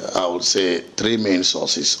 I would say, three main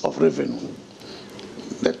sources of revenue: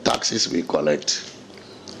 the taxes we collect,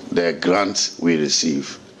 the grants we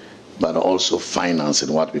receive, but also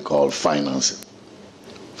financing, what we call financing.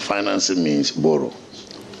 Financing means borrow,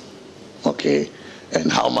 okay?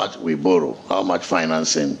 And how much we borrow, how much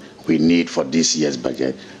financing we need for this year's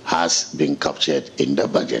budget has been captured in the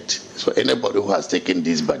budget. So anybody who has taken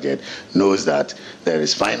this budget knows that there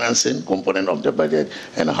is financing component of the budget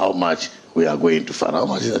and how much we are going to fund. How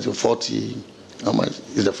much is that? 40? How much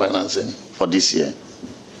is the financing for this year?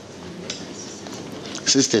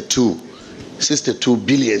 62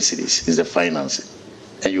 billion cedis is the financing.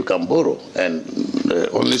 And you can borrow. And the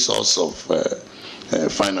only source of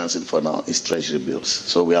financing for now is treasury bills.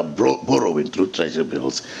 So we are borrowing through treasury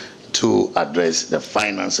bills to address the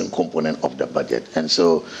financing component of the budget. And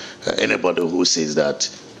so anybody who says that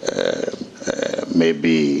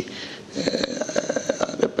maybe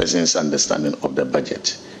the person's understanding of the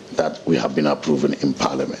budget that we have been approving in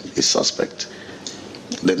Parliament is suspect.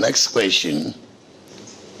 The next question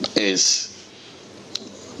is,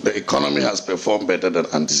 the economy has performed better than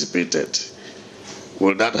anticipated.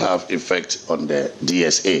 Will that have effect on the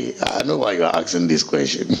DSA? I know why you are asking this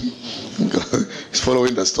question. It's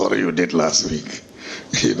following the story you did last week.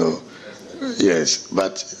 You know, yes,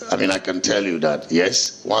 but I mean, I can tell you that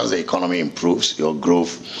yes, once the economy improves, your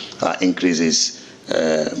growth increases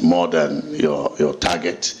more than your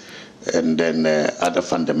target, and then other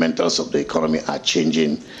fundamentals of the economy are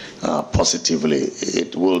changing positively,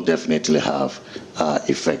 it will definitely have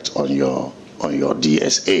effect on your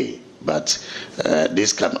DSA. But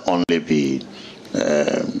this can only be,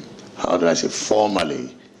 how do I say,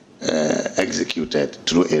 formally executed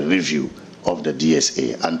through a review of the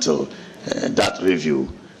DSA. Until that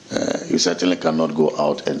review, you certainly cannot go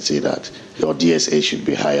out and say that your DSA should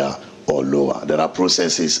be higher or lower. There are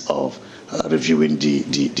processes of reviewing the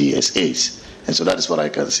DSAs. And so that is what I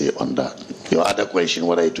can say on that. Your other question,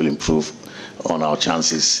 whether it will improve on our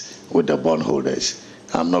chances with the bondholders,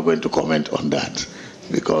 I'm not going to comment on that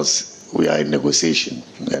because we are in negotiation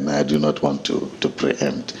and I do not want to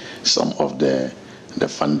preempt some of the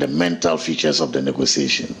fundamental features of the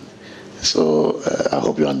negotiation. So I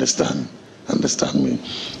hope you understand me.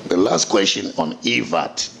 The last question on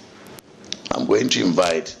EVAT, I'm going to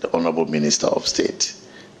invite the Honorable Minister of State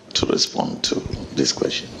to respond to this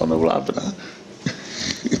question. Honorable Abner.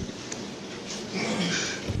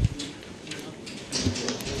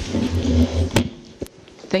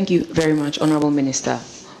 Thank you very much, Honorable Minister.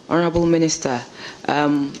 Honorable Minister,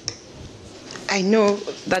 I know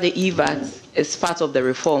that the EVAT is part of the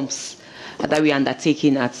reforms that we are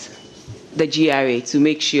undertaking at the GRA to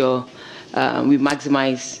make sure we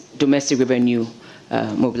maximize domestic revenue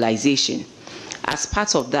mobilization. As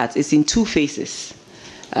part of that, it's in two phases.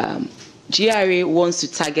 GRA wants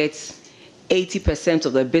to target 80%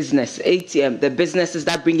 of the business, the businesses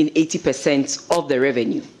that bring in 80% of the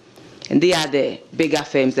revenue. And they are the bigger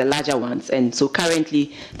firms, the larger ones. And so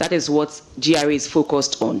currently, that is what GRA is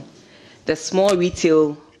focused on. The small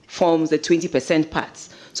retail forms the 20% parts.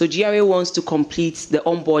 So GRA wants to complete the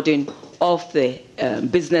onboarding of the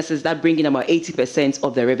businesses that bring in about 80%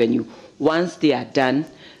 of the revenue. Once they are done,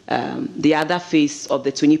 the other phase of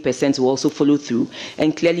the 20% will also follow through.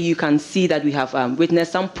 And clearly, you can see that we have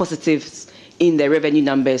witnessed some positives in the revenue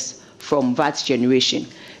numbers from VAT generation.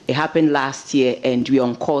 It happened last year, and we're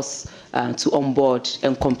on course to onboard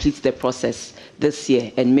and complete the process this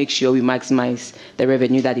year and make sure we maximize the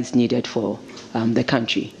revenue that is needed for the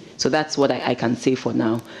country. So that's what I can say for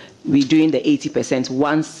now. We're doing the 80%.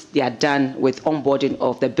 Once they are done with onboarding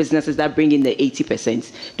of the businesses that bring in the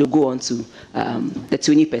 80%, they'll go on to the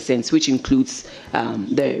 20%, which includes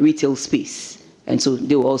the retail space. And so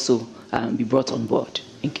they will also be brought on board.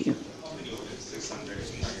 Thank you.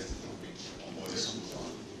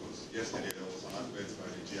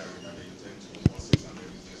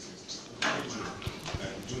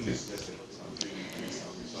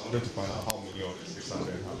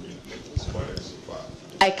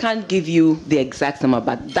 I can't give you the exact number,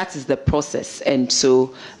 but that is the process. And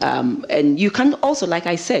so, and you can also, like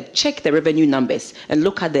I said, check the revenue numbers and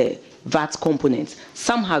look at the VAT components.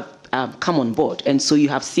 Some have come on board, and so you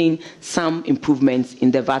have seen some improvements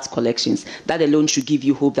in the VAT collections. That alone should give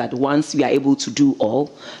you hope that once we are able to do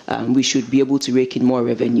all, we should be able to rake in more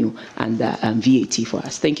revenue and VAT for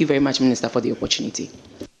us. Thank you very much, Minister, for the opportunity.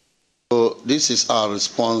 So this is our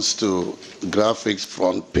response to graphics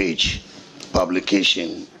front page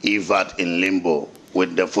publication, EVAT in limbo,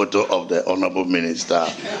 with the photo of the Honorable Minister,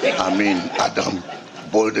 Adam,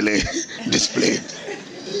 boldly displayed.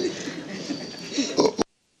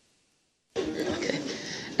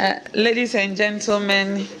 Ladies and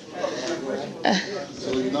gentlemen,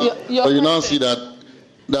 so you now see that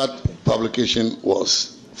that publication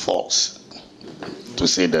was false, to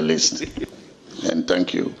say the least. And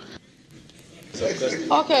thank you.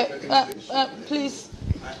 Okay, please.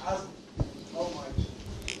 I asked how much,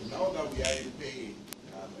 now that we are in paying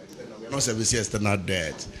not servicing external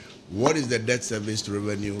debt. What is the debt service to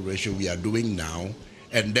revenue ratio we are doing now?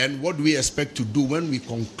 And then what do we expect to do when we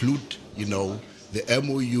conclude, the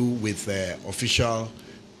MOU with the official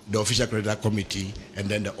creditor committee and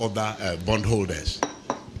then the other bondholders?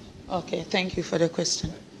 Okay, thank you for the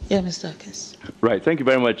question. Yeah, Mr. Akes. Right, thank you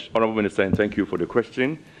very much, Honorable Minister, and thank you for the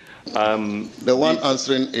question. The one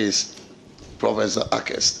answering is Professor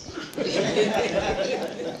Akes.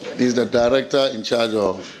 He's the director in charge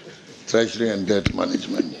of Treasury and Debt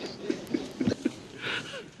Management.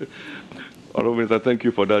 Honorable Minister, thank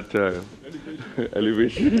you for that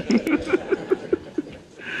elevation.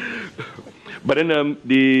 But then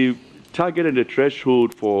the target and the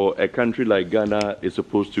threshold for a country like Ghana is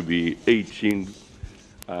supposed to be 18%.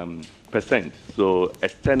 So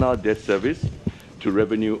external debt service to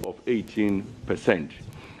revenue of 18%.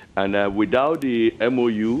 And without the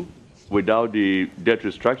MOU, without the debt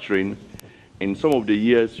restructuring, in some of the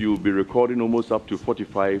years you'll be recording almost up to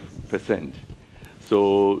 45%.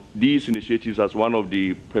 So these initiatives, as one of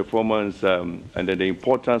the performance and then the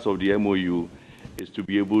importance of the MOU is to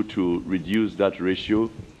be able to reduce that ratio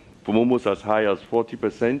from almost as high as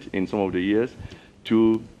 40% in some of the years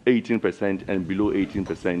to 18% and below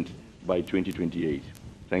 18% by 2028.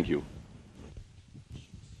 Thank you.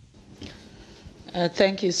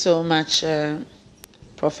 Thank you so much,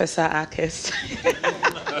 Professor Akes.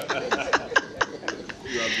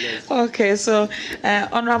 Okay, so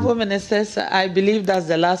Honorable Ministers, I believe that's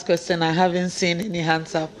the last question. I haven't seen any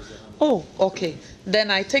hands up. Oh, okay.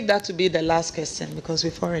 Then I take that to be the last question because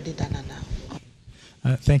we've already done it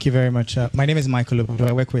now. Thank you very much. My name is Michael Obudu.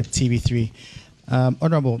 I work with TV3.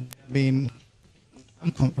 Honorable, been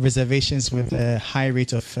reservations with a high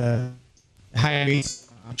rate of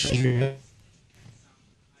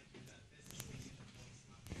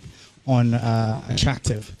on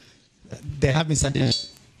attractive. There have been suggestions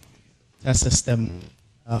a system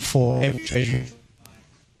for every treasury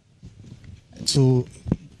to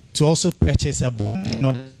also purchase a bond.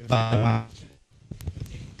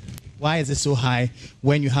 Why is it so high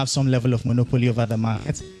when you have some level of monopoly over the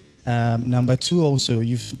market? Number two, also,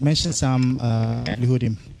 you've mentioned some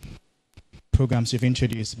livelihood programs you've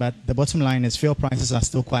introduced, but the bottom line is fuel prices are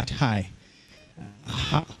still quite high.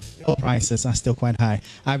 Fuel prices are still quite high,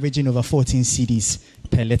 averaging over 14 cedis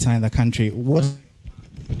per litre in the country. What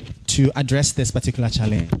to address this particular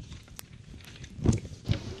challenge?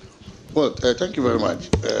 Well, thank you very much.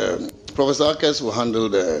 Professor Akes will handle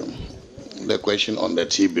the question on the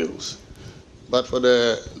T-bills. But for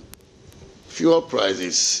the fuel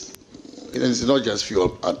prices, it's not just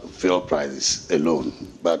fuel prices alone,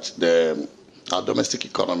 but our domestic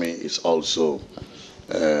economy is also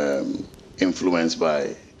influenced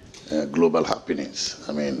by global happenings.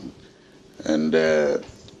 I mean, and the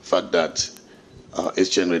fact that our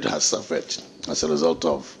exchange rate has suffered as a result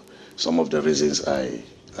of some of the reasons I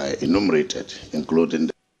enumerated, including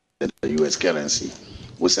the U.S. currency,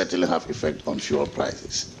 will certainly have effect on fuel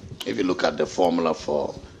prices. If you look at the formula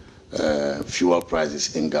for fuel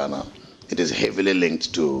prices in Ghana, it is heavily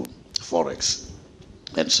linked to Forex.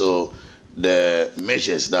 And so the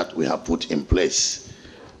measures that we have put in place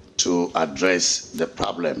to address the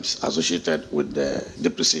problems associated with the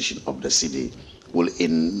depreciation of the cedi will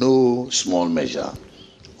in no small measure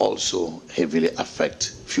also heavily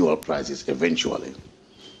affect fuel prices eventually.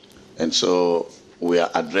 And so we are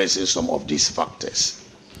addressing some of these factors.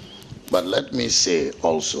 But let me say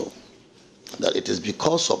also that it is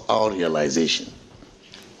because of our realization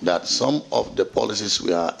that some of the policies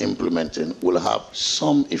we are implementing will have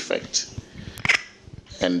some effect.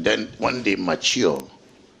 And then when they mature,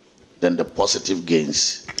 then the positive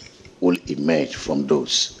gains will emerge from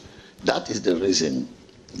those. That is the reason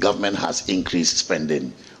government has increased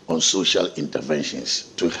spending on social interventions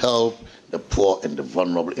to help the poor and the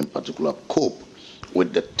vulnerable in particular cope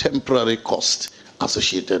with the temporary cost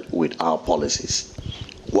associated with our policies,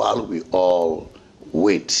 while we all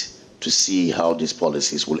wait to see how these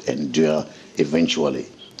policies will endure eventually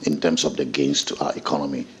in terms of the gains to our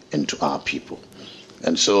economy and to our people.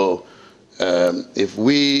 And so if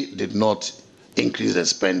we did not increase the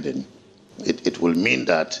spending, it will mean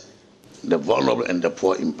that the vulnerable and the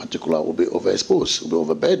poor in particular will be overexposed, will be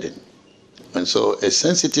overburdened. And so a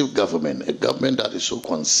sensitive government, a government that is so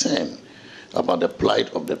concerned about the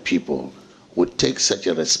plight of the people, would take such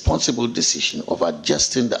a responsible decision of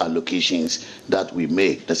adjusting the allocations that we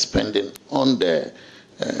make, the spending on the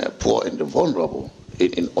poor and the vulnerable,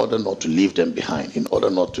 in order not to leave them behind, in order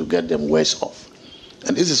not to get them worse off.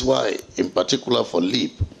 And this is why, in particular for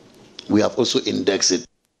LEAP, we have also indexed it,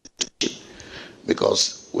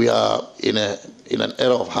 because we are in an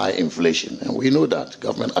era of high inflation, and we know that.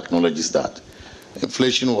 Government acknowledges that.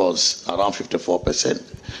 Inflation was around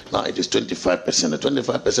 54%. Now it is 25%. The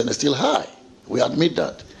 25% is still high. We admit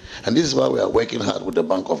that. And this is why we are working hard with the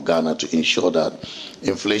Bank of Ghana to ensure that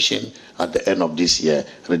inflation at the end of this year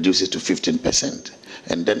reduces to 15%,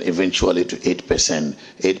 and then eventually to 8%,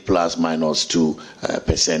 8 plus minus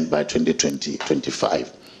 2% by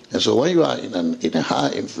 2025. And so when you are in a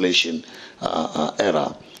high inflation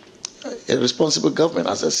era, a responsible government,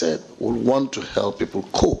 as I said, will want to help people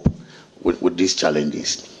cope with these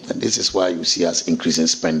challenges. And this is why you see us increasing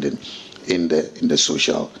spending in the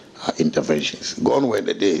social interventions. Gone were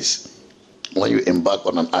the days when you embark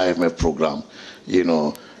on an IMF program, you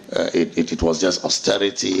know, it was just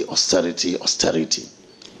austerity, austerity, austerity.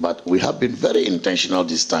 But we have been very intentional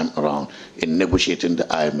this time around in negotiating the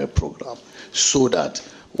IMF program so that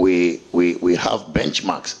we have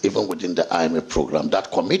benchmarks even within the IMF program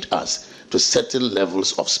that commit us to certain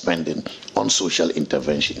levels of spending on social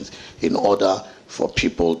interventions in order for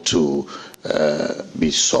people to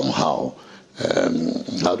be somehow,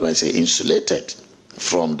 how do I say, insulated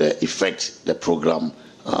from the effect the program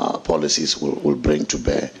policies will bring to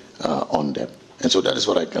bear on them. And so that is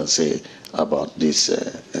what I can say about this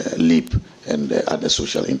LEAP and the other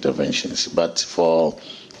social interventions. But for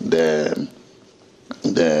the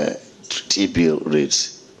T-bill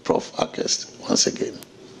rates, Prof. Akest, once again.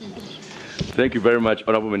 Thank you very much,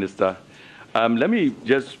 Honorable Minister. Let me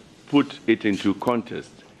just put it into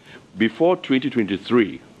context. Before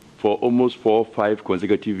 2023, for almost 4 or 5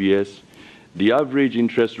 consecutive years, the average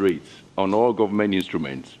interest rates on all government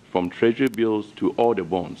instruments, from treasury bills to all the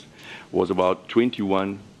bonds, was about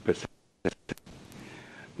 21%.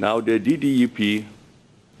 Now, the DDEP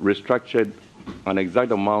restructured an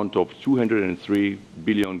exact amount of 203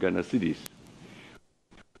 billion Ghana cedis,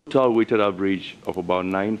 total weighted average of about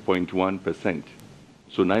 9.1%.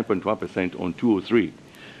 So 9.1% on 203.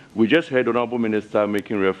 We just heard Honorable Minister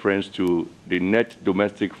making reference to the net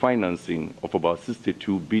domestic financing of about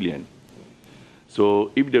 62 billion.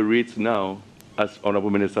 So if the rates now, as Honorable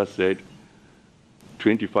Minister said,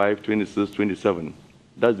 25, 26, 27,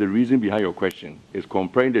 that's the reason behind your question, is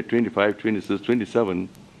comparing the 25, 26, 27,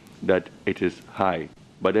 that it is high.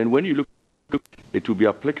 But then when you look, it will be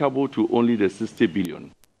applicable to only the 60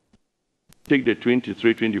 billion. Take the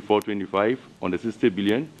 23, 24, 25 on the 60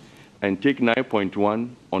 billion, and take 9.1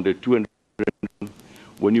 on the 200.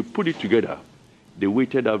 When you put it together, the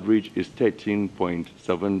weighted average is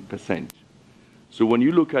 13.7%. So when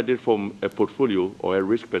you look at it from a portfolio or a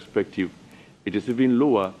risk perspective, it is even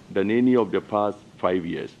lower than any of the past 5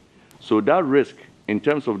 years. So that risk, in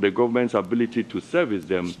terms of the government's ability to service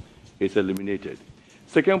them, is eliminated.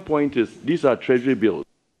 Second point is, these are treasury bills.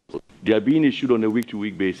 They are being issued on a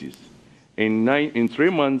week-to-week basis. In 3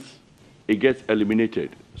 months, it gets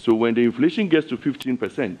eliminated. So when the inflation gets to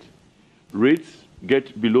 15%, rates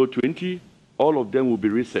get below 20, all of them will be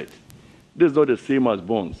reset. This is not the same as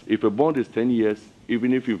bonds. If a bond is 10 years,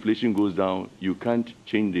 even if inflation goes down, you can't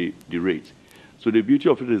change the rate. So the beauty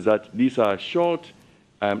of it is that these are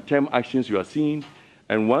short-term actions you are seeing,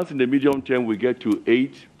 and once in the medium term we get to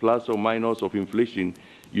 8 plus or minus of inflation,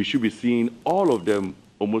 you should be seeing all of them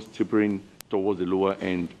almost tapering towards the lower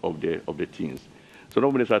end of the teens. So,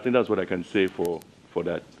 Honorable Minister, I think that's what I can say for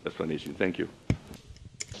that explanation. Thank you.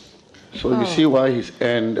 So you see why he's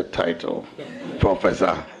earned the title,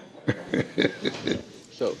 Professor.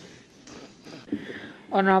 So,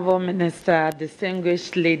 Honorable Minister,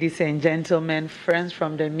 distinguished ladies and gentlemen, friends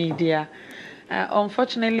from the media,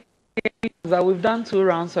 unfortunately, we've done 2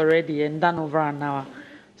 rounds already and done over an hour.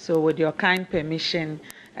 So with your kind permission,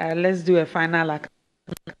 let's do a final account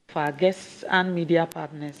for our guests and media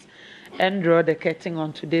partners and draw the curtain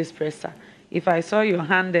on today's presser. If I saw your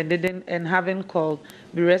hand and haven't called,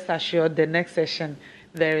 be rest assured the next session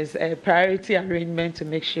there is a priority arrangement to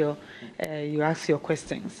make sure you ask your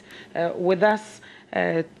questions. With us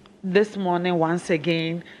this morning, once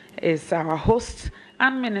again, is our host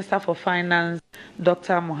and Minister for Finance,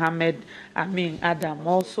 Dr. Mohammed Amin Adam,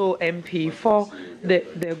 also MP for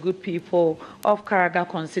the good people of Karaga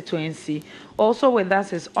constituency. Also with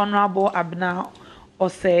us is Honorable Abna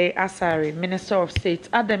Osei Asari, Minister of State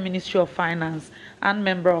at the Ministry of Finance and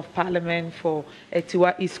Member of Parliament for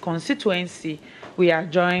Etiwa East constituency. We are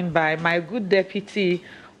joined by my good deputy,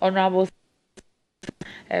 Honorable,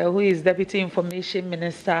 who is Deputy Information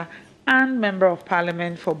Minister and Member of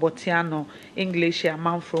Parliament for Botiano, English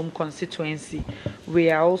Manfrom constituency. We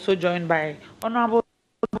are also joined by Honorable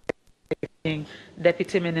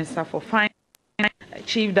Deputy Minister for Finance,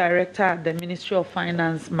 Chief Director at the Ministry of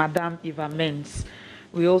Finance, Madam Eva Mens.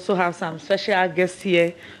 We also have some special guests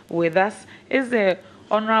here with us. Is the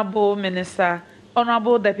Honorable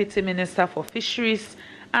Deputy Minister for Fisheries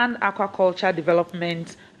and Aquaculture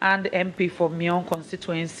Development and MP for Mion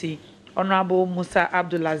constituency, Honorable Musa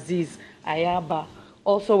Abdulaziz Ayaba.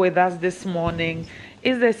 Also with us this morning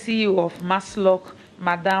is the CEO of Maslock,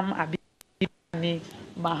 Madam Abibani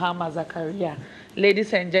Mahama Zakaria.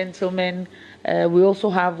 Ladies and gentlemen, we also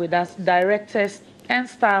have with us directors and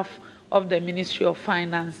staff of the Ministry of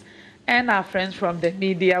Finance and our friends from the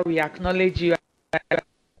media. We acknowledge you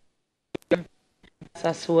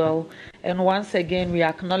as well. And once again, we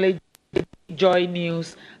acknowledge Joy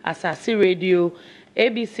News, Asasi Radio,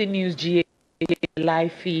 ABC News GA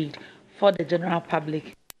live feed for the general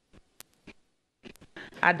public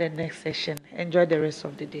at the next session. Enjoy the rest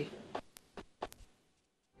of the day.